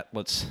of that,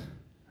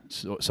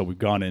 so we've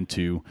gone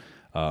into,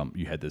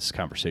 you had this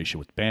conversation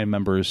with band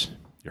members.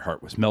 Your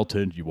heart was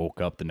melted. You woke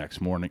up the next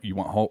morning. You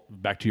went home,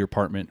 back to your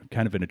apartment,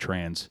 kind of in a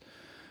trance.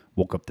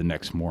 Woke up the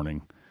next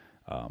morning.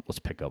 let's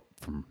pick up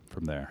from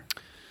there.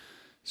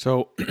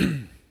 So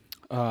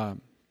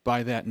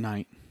by that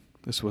night,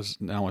 this was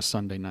now a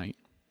Sunday night,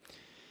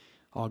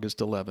 August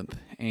 11th,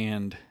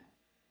 and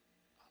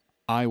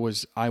I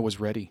was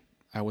ready.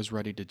 I was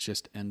ready to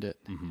just end it.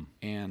 Mm-hmm.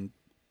 And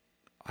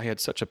I had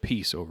such a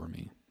peace over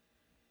me,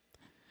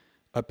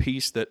 a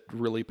peace that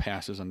really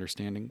passes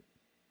understanding.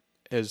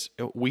 There's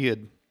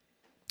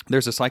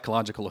a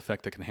psychological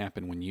effect that can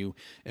happen when you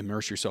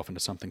immerse yourself into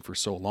something for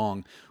so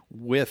long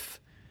with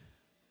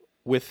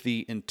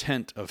the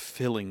intent of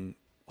filling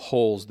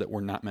holes that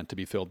were not meant to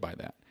be filled by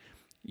that.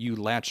 You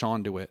latch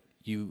onto it.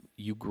 You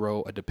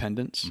grow a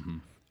dependence.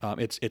 Mm-hmm.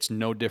 It's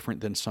no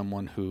different than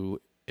someone who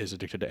is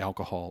addicted to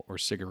alcohol or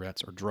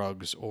cigarettes or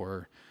drugs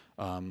or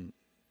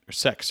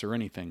sex or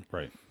anything.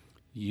 Right.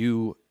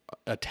 You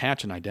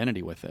attach an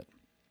identity with it.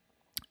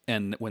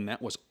 And when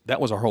that was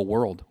our whole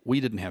world. We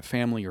didn't have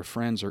family or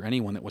friends or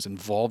anyone that was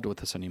involved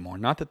with us anymore.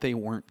 Not that they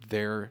weren't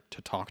there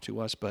to talk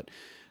to us, but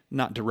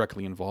not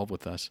directly involved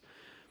with us.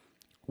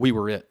 We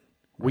were it.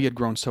 We had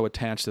grown so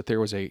attached that there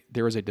was a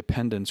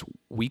dependence.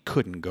 We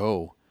couldn't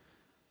go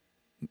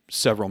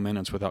several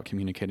minutes without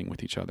communicating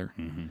with each other.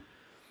 Mm-hmm.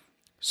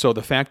 So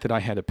the fact that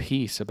I had a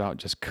peace about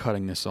just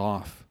cutting this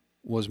off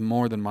was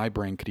more than my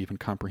brain could even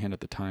comprehend at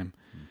the time.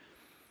 Mm-hmm.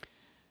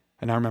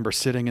 And I remember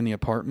sitting in the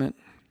apartment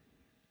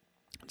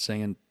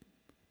saying,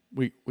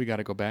 we got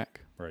to go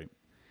back. Right.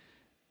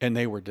 And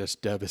they were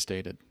just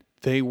devastated.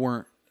 They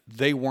weren't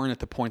at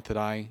the point that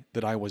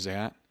I was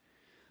at.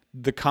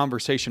 The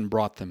conversation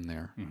brought them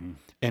there. Mm-hmm.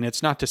 And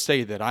it's not to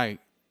say that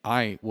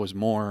I was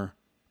more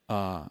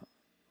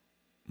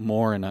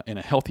in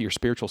a healthier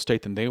spiritual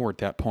state than they were at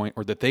that point,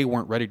 or that they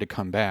weren't ready to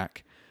come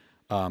back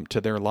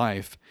to their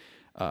life.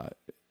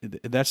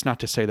 That's not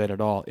to say that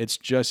at all. It's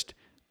just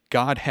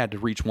God had to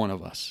reach one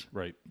of us.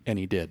 Right. And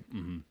he did.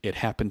 Mm-hmm. It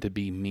happened to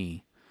be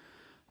me.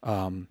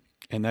 And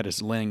that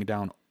is laying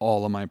down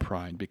all of my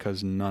pride,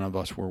 because none of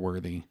us were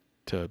worthy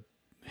to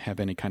have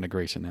any kind of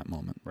grace in that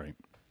moment. Right.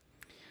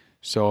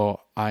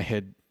 So I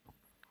had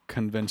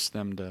convinced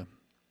them to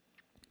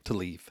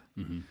leave.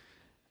 Mm-hmm.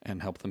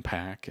 And help them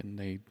pack, and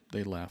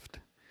they left.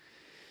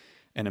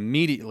 And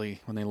immediately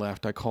when they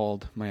left, I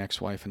called my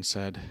ex-wife and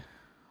said,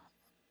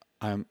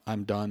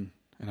 I'm done,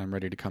 and I'm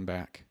ready to come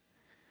back.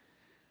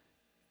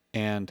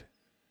 And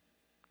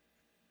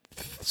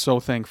so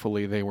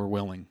thankfully they were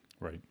willing.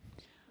 Right.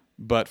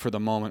 But for the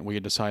moment, we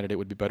had decided it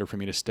would be better for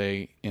me to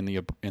stay in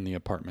the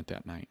apartment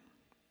that night.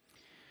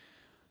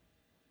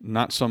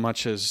 Not so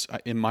much as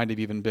it might have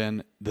even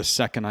been the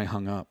second I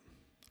hung up,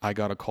 I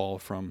got a call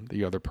from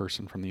the other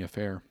person from the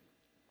affair,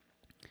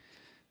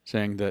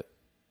 saying that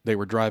they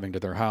were driving to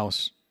their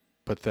house,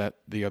 but that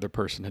the other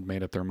person had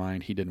made up their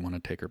mind he didn't want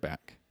to take her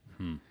back.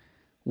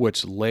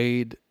 Which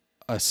laid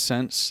a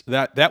sense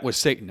that was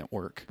Satan at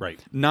work.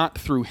 Right. Not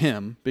through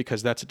him,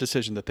 because that's a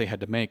decision that they had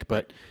to make,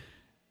 but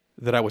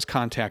that I was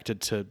contacted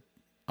to,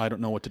 I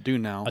don't know what to do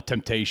now. A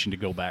temptation to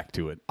go back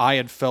to it. I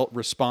had felt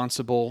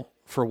responsible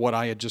for what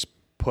I had just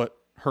put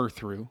her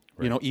through.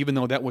 Right. You know, even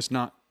though that was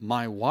not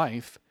my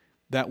wife,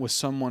 that was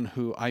someone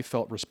who I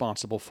felt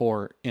responsible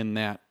for in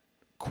that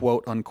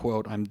quote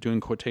unquote, I'm doing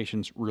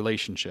quotations,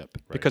 relationship.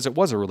 Right. Because it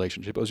was a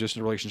relationship. It was just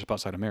a relationship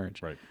outside of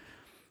marriage. Right.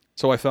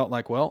 So I felt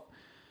like, well,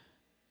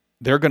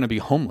 they're going to be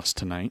homeless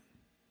tonight.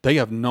 They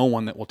have no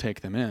one that will take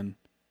them in.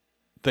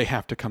 They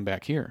have to come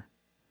back here.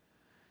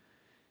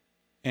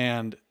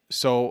 And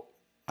so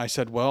I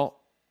said,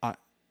 well,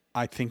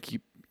 I think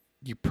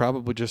you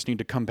probably just need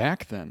to come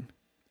back then.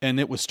 And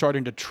it was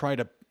starting to try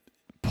to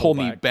pull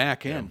me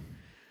back in.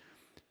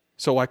 Yeah.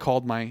 So I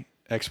called my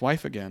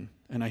ex-wife again,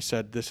 and I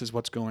said, this is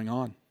what's going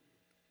on,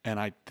 and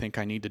I think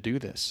I need to do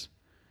this.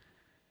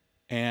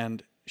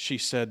 And she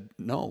said,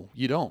 no,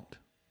 you don't.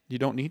 You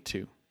don't need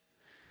to.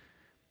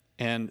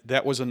 And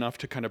that was enough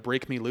to kind of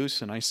break me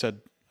loose. And I said,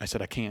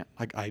 I can't.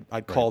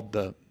 I called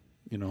the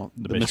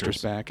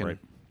mistress back, and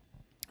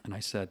and I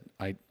said,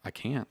 I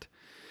can't.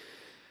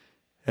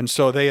 And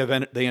so they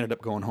ended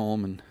up going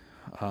home,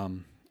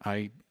 and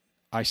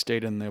I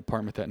stayed in the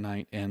apartment that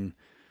night, and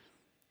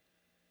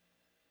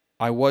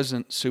I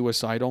wasn't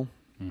suicidal,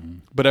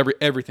 but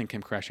everything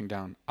came crashing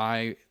down.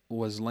 I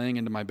was laying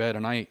into my bed,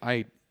 and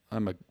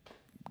I'm a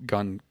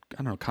gun, I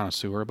don't know,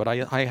 connoisseur, but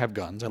I have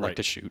guns. I like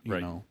to shoot, you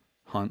know,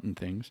 hunt and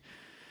things.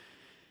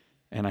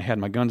 And I had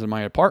my guns in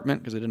my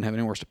apartment because I didn't have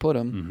anywhere else to put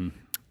them. Mm-hmm.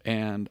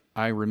 And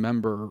I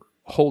remember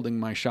holding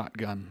my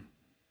shotgun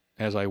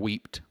as I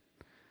wept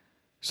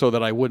so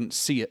that I wouldn't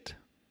see it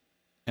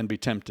and be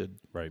tempted.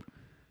 Right.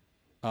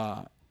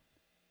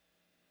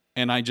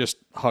 And I just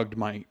hugged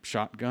my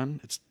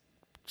shotgun. It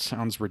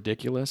sounds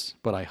ridiculous,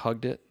 but I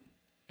hugged it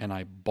and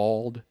I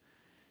bawled,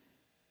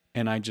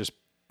 and I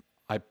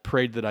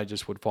prayed that I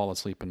just would fall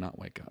asleep and not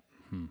wake up.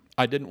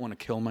 I didn't want to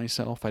kill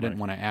myself. I didn't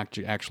want to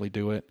actually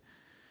do it.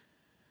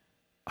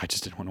 I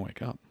just didn't want to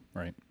wake up.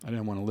 Right. I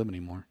didn't want to live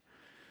anymore.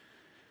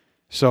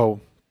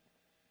 So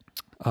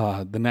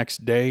the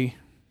next day,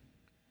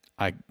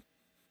 I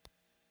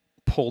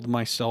pulled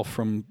myself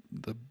from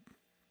the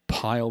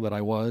pile that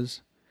I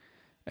was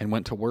and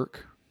went to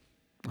work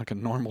like a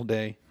normal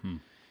day.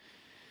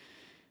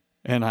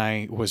 And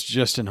I was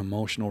just an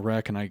emotional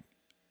wreck, and I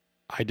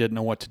didn't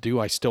know what to do.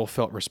 I still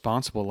felt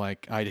responsible,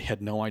 like I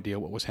had no idea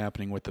what was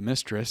happening with the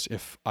mistress.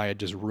 If I had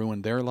just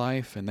ruined their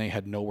life and they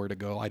had nowhere to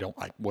go, I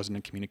wasn't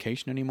in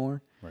communication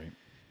anymore. Right.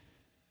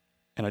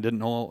 And I didn't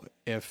know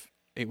if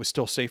it was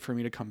still safe for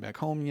me to come back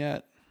home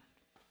yet.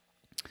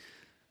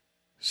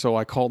 So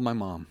I called my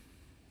mom,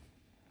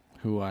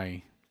 who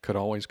I could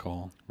always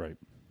call. Right.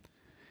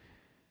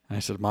 And I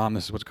said, Mom,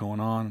 this is what's going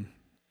on,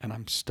 and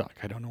I'm stuck.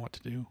 I don't know what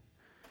to do.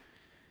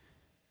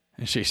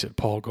 And she said,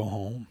 Paul, go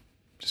home.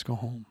 Just go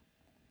home.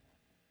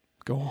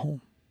 Go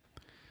home.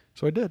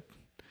 So I did.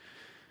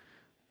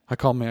 I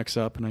called my ex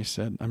up and I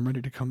said, I'm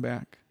ready to come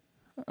back.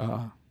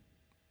 And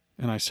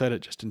I said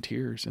it just in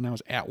tears. And I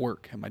was at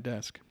work at my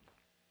desk.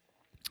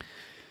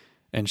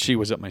 And she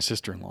was at my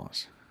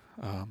sister-in-law's.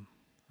 I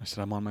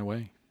said, I'm on my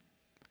way.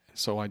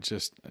 So I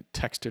just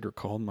texted or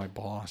called my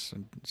boss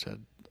and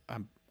said,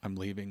 I'm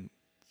leaving.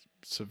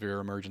 Severe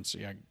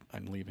emergency.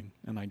 I'm leaving.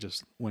 And I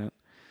just went.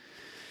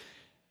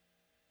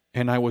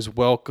 And I was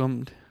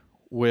welcomed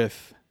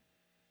with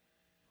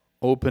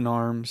open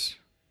arms.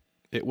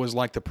 It was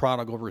like the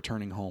prodigal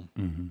returning home.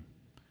 Mm-hmm.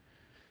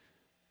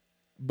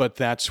 But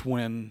that's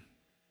when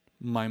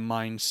my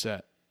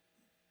mindset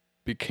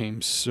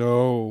became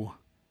so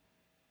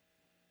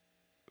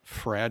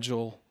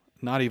fragile,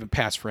 not even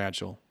past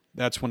fragile.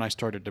 That's when I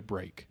started to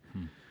break.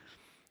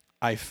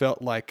 I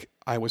felt like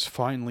I was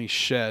finally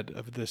shed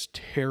of this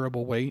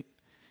terrible weight,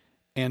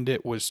 and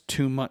it was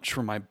too much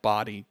for my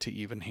body to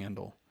even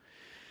handle.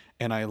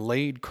 And I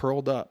laid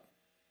curled up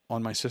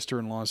on my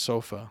sister-in-law's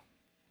sofa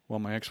while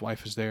my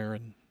ex-wife is there,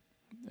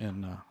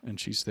 and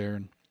she's there,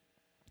 and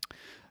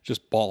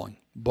just bawling.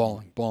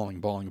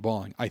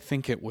 I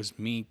think it was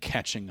me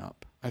catching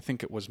up. I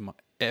think it was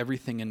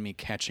everything in me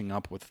catching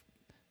up with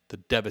the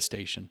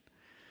devastation.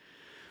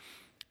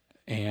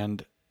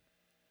 And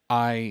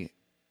I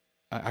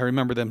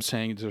remember them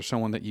saying, is there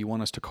someone that you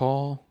want us to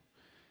call?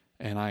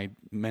 And I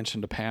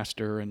mentioned a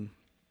pastor, and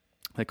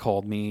they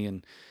called me,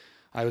 and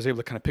I was able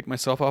to kind of pick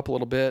myself up a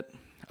little bit.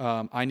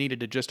 I needed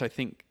to just, I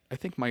think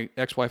my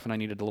ex-wife and I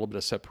needed a little bit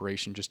of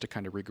separation just to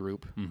kind of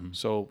regroup. Mm-hmm.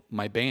 So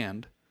my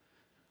band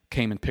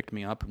came and picked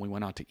me up, and we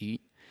went out to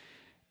eat.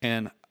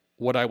 And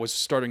what I was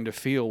starting to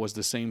feel was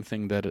the same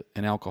thing that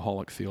an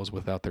alcoholic feels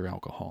without their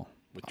alcohol.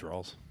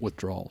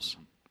 Withdrawals.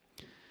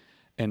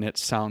 And it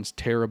sounds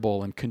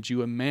terrible. And could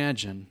you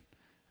imagine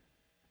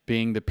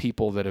being the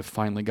people that have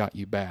finally got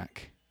you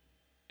back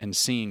and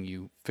seeing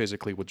you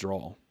physically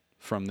withdraw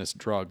from this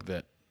drug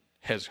that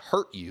has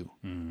hurt you?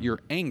 Mm. You're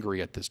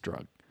angry at this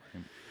drug.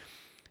 Right.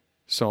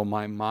 So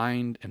my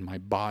mind and my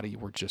body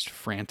were just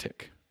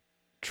frantic,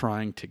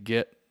 trying to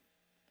get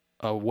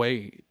a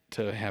way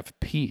to have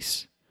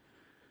peace.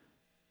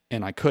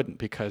 And I couldn't,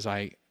 because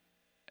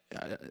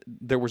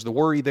there was the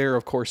worry there,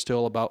 of course,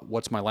 still about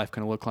what's my life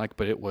going to look like,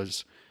 but it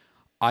was...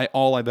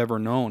 all I've ever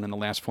known in the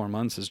last 4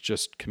 months is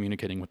just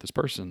communicating with this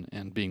person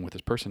and being with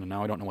this person, and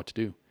now I don't know what to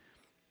do.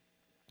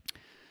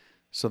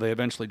 So they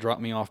eventually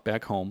dropped me off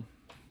back home,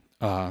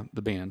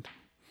 the band,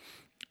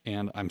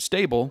 and I'm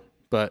stable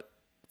but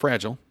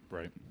fragile.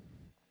 Right.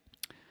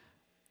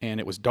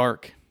 And it was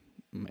dark,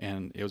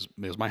 and it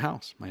was my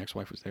house. My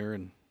ex-wife was there,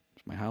 and it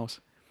was my house.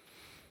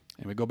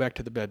 And we go back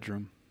to the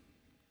bedroom.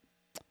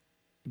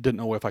 Didn't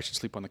know if I should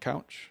sleep on the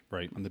couch,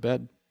 right, on the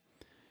bed,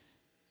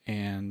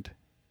 and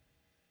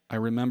I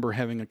remember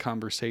having a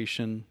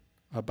conversation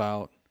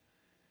about,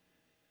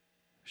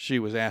 she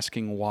was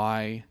asking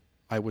why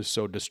I was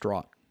so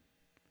distraught.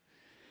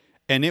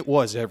 And it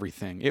was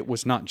everything. It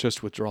was not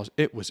just withdrawals.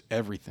 It was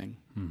everything.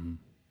 Mm-hmm.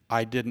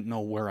 I didn't know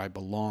where I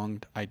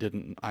belonged. I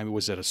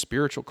was at a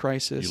spiritual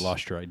crisis. You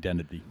lost your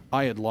identity.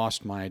 I had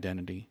lost my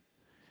identity.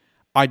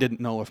 I didn't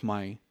know if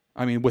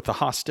with the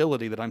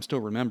hostility that I'm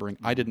still remembering,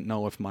 I didn't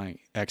know if my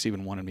ex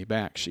even wanted me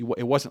back.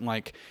 It wasn't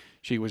like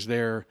she was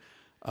there,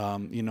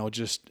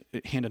 just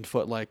hand and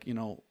foot, like,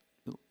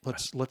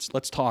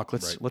 let's talk,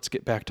 let's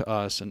get back to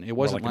us. And it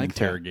wasn't like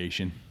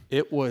interrogation. That.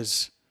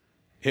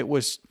 It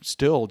was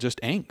still just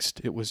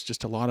angst. It was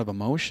just a lot of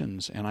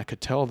emotions, and I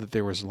could tell that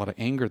there was a lot of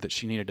anger that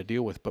she needed to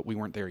deal with, but we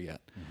weren't there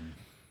yet. Mm-hmm.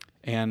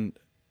 And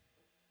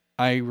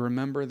I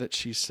remember that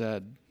she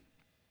said,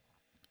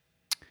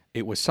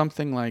 it was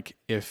something like,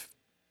 if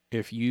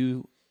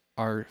you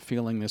are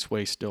feeling this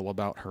way still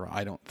about her,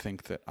 I don't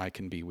think that I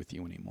can be with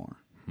you anymore.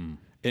 And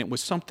it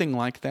was something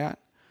like that.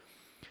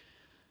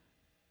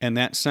 And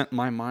that sent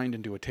my mind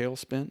into a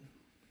tailspin.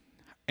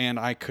 And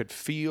I could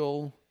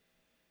feel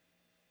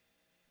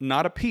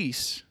not a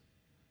peace,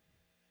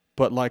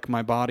 but like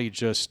my body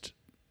just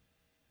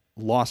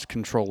lost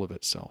control of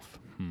itself.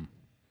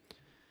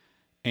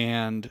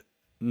 And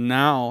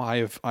now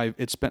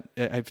it's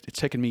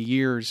taken me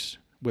years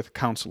with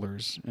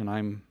counselors, and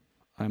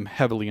I'm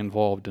heavily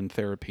involved in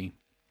therapy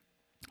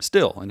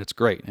still, and it's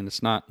great. And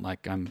it's not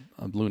like I'm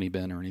a loony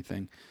bin or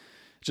anything.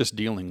 Just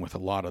dealing with a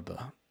lot of the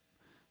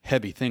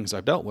heavy things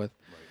I've dealt with,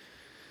 right,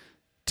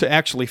 to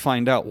actually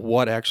find out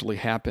what actually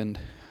happened.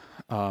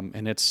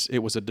 And it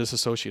was a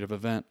dissociative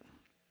event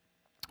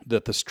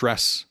that the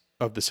stress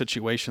of the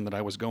situation that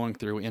I was going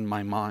through in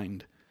my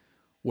mind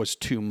was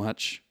too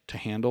much to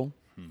handle.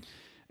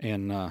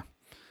 And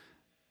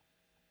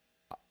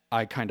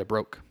I kind of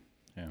broke.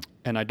 Yeah.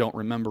 And I don't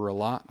remember a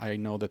lot. I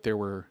know that there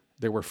were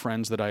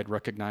friends that I had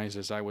recognized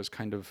as I was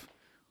kind of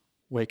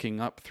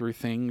waking up through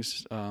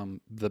things,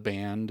 the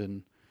band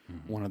and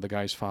one of the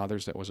guy's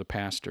fathers that was a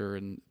pastor,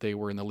 and they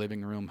were in the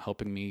living room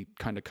helping me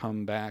kind of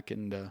come back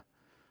into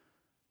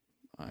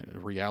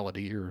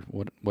reality or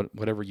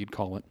whatever you'd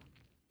call it.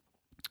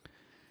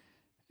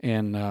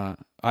 And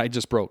I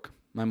just broke.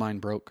 My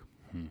mind broke.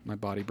 My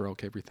body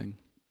broke, everything.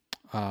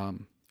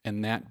 And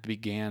that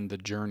began the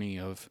journey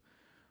of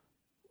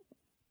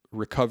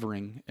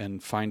recovering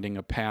and finding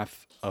a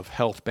path of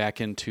health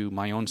back into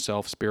my own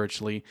self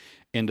spiritually,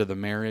 into the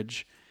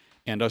marriage,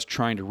 and us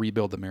trying to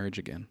rebuild the marriage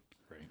again.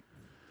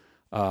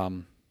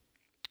 Right.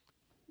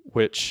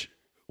 Which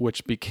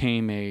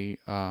became a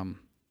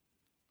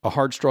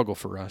hard struggle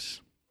for us,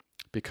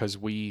 because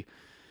we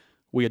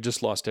had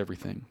just lost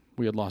everything.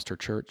 We had lost our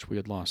church. We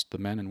had lost the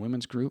men and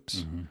women's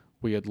groups.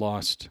 We had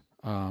lost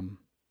our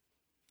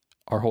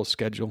whole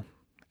schedule.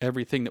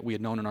 Everything that we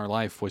had known in our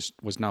life was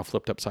now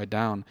flipped upside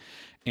down.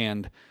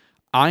 And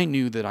I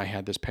knew that I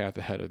had this path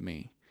ahead of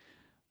me.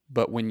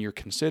 But when you're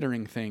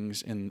considering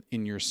things in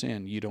your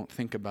sin, you don't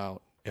think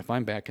about, if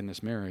I'm back in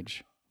this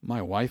marriage,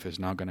 my wife is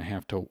now going to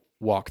have to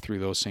walk through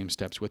those same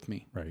steps with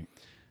me. Right.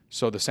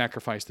 So the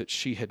sacrifice that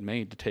she had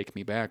made to take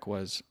me back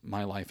was,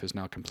 my life is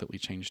now completely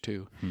changed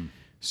too.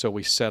 So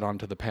we set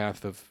onto the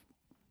path of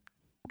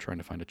trying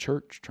to find a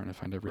church, trying to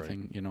find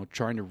everything,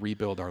 trying to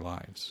rebuild our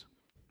lives.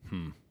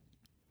 And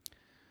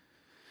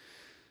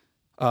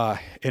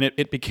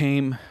it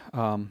became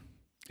a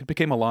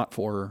lot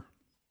for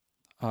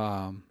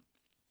her.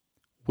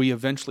 We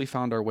eventually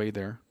found our way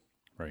there.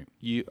 Right.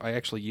 You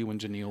and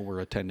Janelle were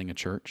attending a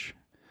church.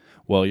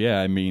 Well, yeah,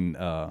 I mean,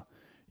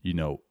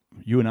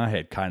 you and I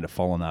had kind of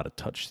fallen out of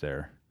touch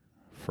there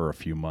for a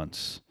few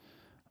months.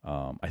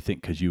 I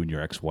think because you and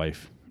your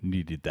ex-wife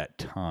needed that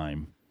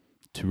time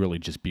to really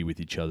just be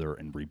with each other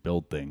and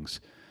rebuild things.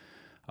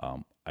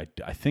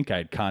 I think I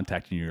had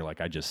contacted you. You're like,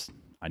 I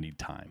need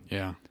time.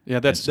 Yeah.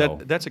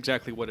 That's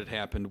exactly what had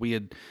happened. We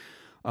had,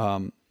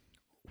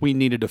 we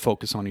needed to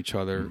focus on each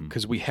other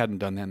because we hadn't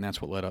done that, and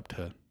that's what led up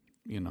to,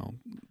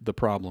 the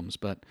problems.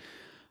 But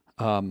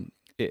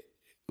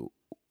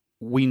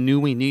we knew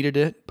we needed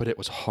it, but it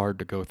was hard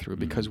to go through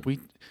because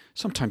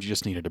sometimes you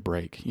just needed a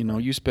break.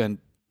 You spend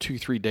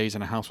 2-3 days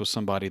in a house with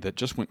somebody that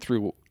just went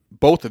through.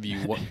 Both of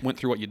you went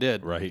through what you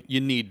did. Right. You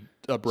need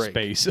a break.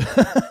 Space.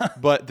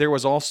 But there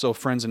was also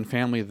friends and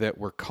family that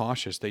were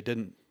cautious.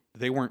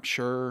 They weren't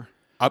sure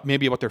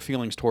maybe about their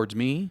feelings towards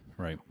me,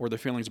 right, or their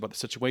feelings about the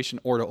situation,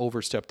 or to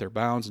overstep their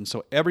bounds. And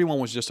so everyone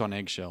was just on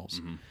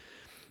eggshells.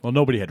 Well,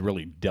 nobody had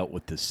really dealt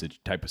with this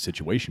type of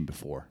situation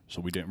before,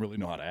 so we didn't really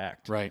know how to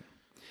act. Right.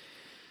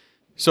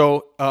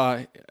 So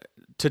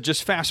to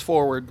just fast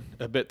forward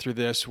a bit through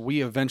this,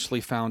 we eventually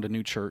found a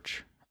new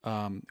church.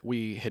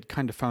 We had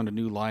kind of found a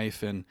new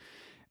life,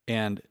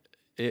 and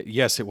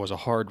yes, it was a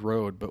hard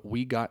road, but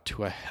we got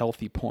to a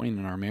healthy point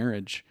in our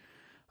marriage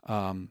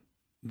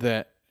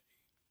that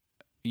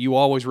you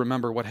always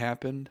remember what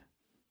happened,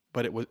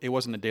 but it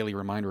wasn't a daily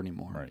reminder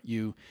anymore.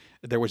 Right.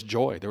 There was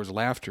joy, there was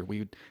laughter. We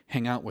would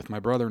hang out with my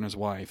brother and his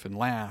wife and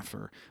laugh,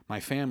 or my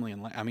family,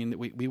 and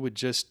we were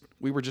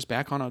just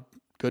back on a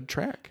good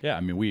track. Yeah, I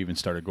mean, we even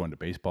started going to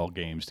baseball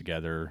games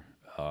together.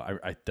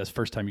 That's the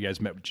first time you guys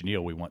met with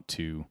Janelle. We went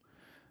to,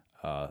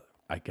 I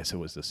guess it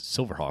was the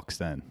Silverhawks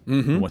then.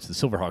 We went to the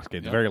Silverhawks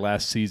game, the very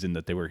last season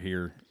that they were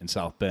here in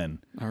South Bend.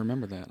 I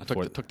remember that. I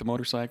took the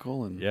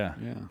motorcycle. And yeah.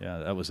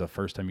 That was the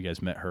first time you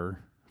guys met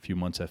her. A few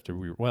months after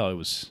it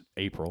was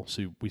April,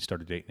 so we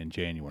started dating in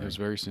January. It was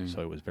very soon.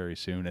 So it was very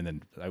soon, and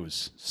then I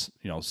was,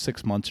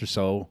 6 months or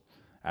so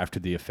after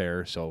the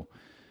affair. So,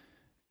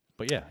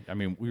 but yeah, I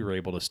mean, we were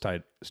able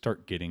to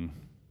start getting.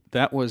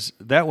 That was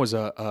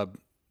a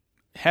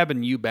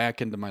having you back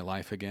into my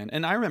life again.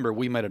 And I remember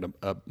we met at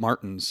a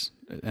Martin's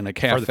in a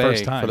cafe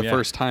for the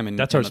first time. And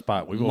that's our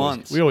spot. We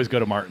always go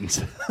to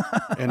Martin's,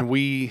 and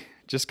we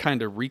just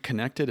kind of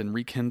reconnected and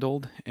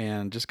rekindled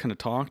and just kind of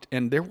talked.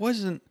 And there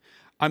wasn't.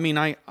 I mean,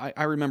 I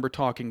remember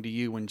talking to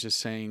you and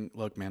just saying,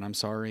 "Look, man, I'm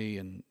sorry,"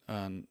 and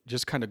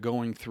just kind of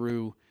going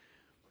through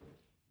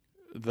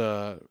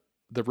the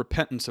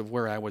repentance of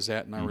where I was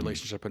at in our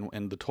relationship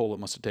and the toll it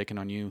must have taken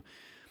on you.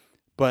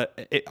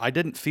 But I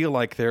didn't feel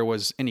like there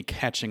was any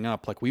catching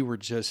up. Like we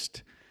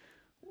just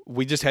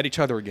had each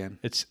other again.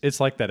 It's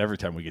like that every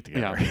time we get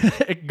together. Yeah.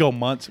 It can go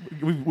months.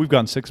 We've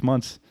gone 6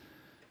 months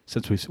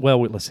since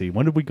let's see.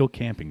 When did we go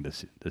camping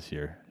this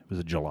year? Was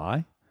it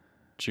July?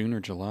 June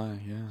or July,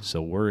 yeah.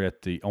 So we're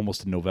at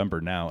almost in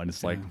November now, and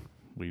it's like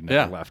we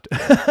never left.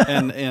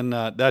 and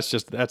that's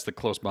the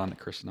close bond that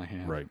Chris and I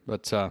have. Right.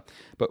 But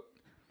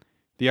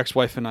the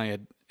ex-wife and I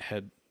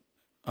had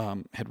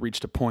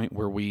reached a point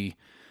where we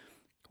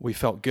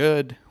felt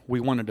good. We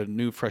wanted a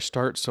new, fresh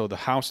start. So the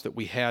house that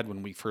we had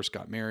when we first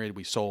got married,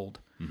 we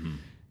sold,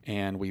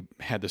 And we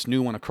had this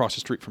new one across the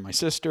street from my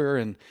sister,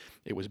 and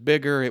it was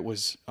bigger. It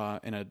was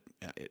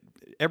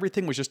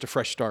everything was just a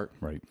fresh start.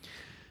 Right.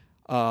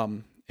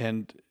 And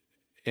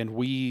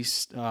we,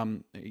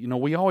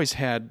 we always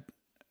had,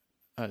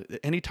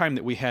 anytime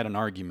that we had an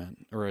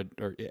argument or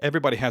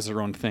everybody has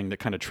their own thing that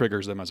kind of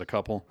triggers them as a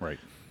couple. Right.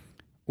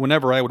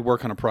 Whenever I would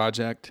work on a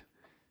project,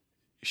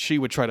 she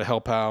would try to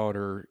help out,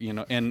 or,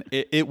 and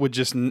it would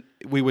just,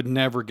 we would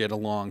never get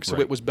along. So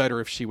Right. it was better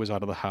if she was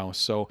out of the house.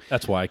 So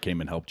That's why I came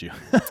and helped you.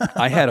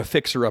 I had a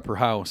fixer-upper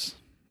house.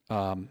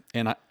 And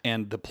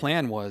the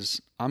plan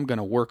was, I'm going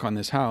to work on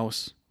this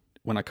house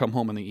when I come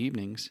home in the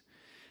evenings.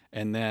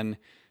 And then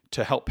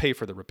to help pay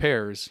for the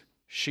repairs,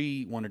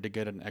 she wanted to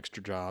get an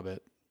extra job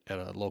at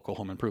a local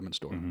home improvement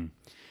store. Mm-hmm.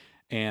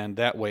 And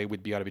that way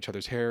we'd be out of each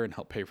other's hair and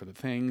help pay for the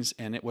things.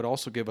 And it would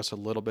also give us a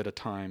little bit of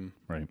time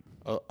Right.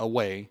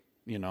 Away,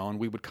 and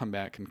we would come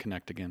back and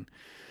connect again.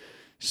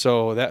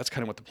 So that's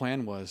kind of what the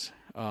plan was.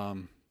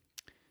 But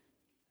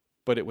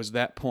it was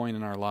that point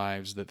in our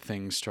lives that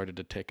things started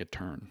to take a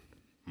turn.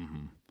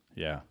 Mm-hmm.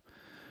 Yeah.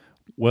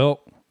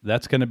 Well,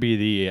 that's going to be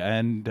the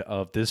end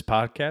of this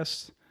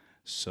podcast.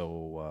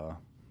 So,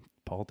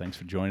 Paul, thanks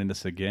for joining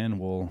us again.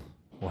 We'll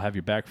have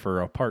you back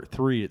for a part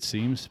 3, it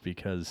seems,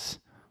 because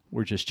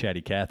we're just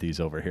chatty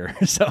Cathys over here.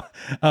 So,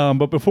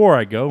 but before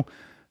we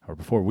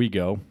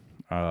go,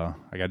 I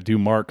got to do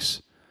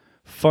Mark's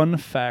Fun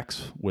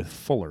Facts with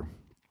Fuller.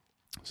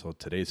 So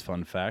today's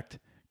fun fact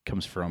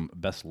comes from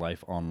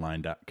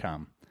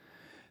bestlifeonline.com. It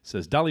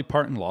says, Dolly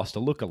Parton lost a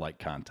look-alike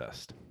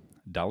contest.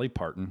 Dolly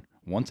Parton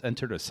once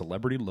entered a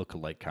celebrity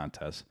look-alike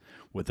contest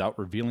without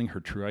revealing her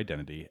true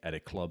identity at a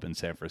club in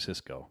San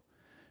Francisco.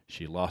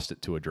 She lost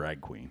it to a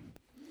drag queen.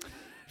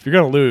 If you're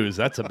going to lose,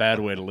 that's a bad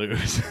way to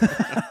lose.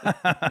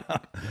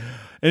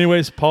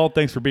 Anyways, Paul,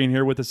 thanks for being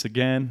here with us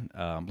again.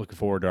 Looking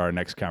forward to our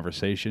next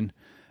conversation.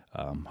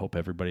 Hope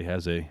everybody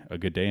has a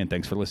good day, and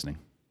thanks for listening.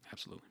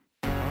 Absolutely.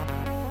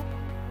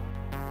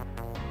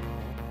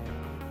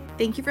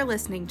 Thank you for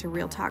listening to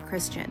Real Talk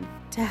Christian.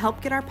 To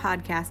help get our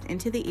podcast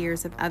into the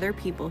ears of other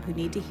people who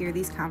need to hear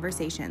these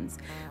conversations,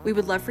 we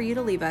would love for you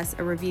to leave us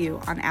a review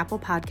on Apple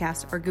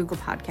Podcasts or Google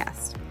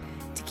Podcasts.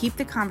 To keep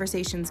the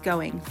conversations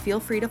going, feel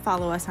free to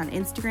follow us on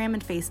Instagram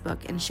and Facebook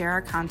and share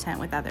our content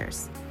with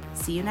others.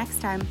 See you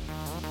next time.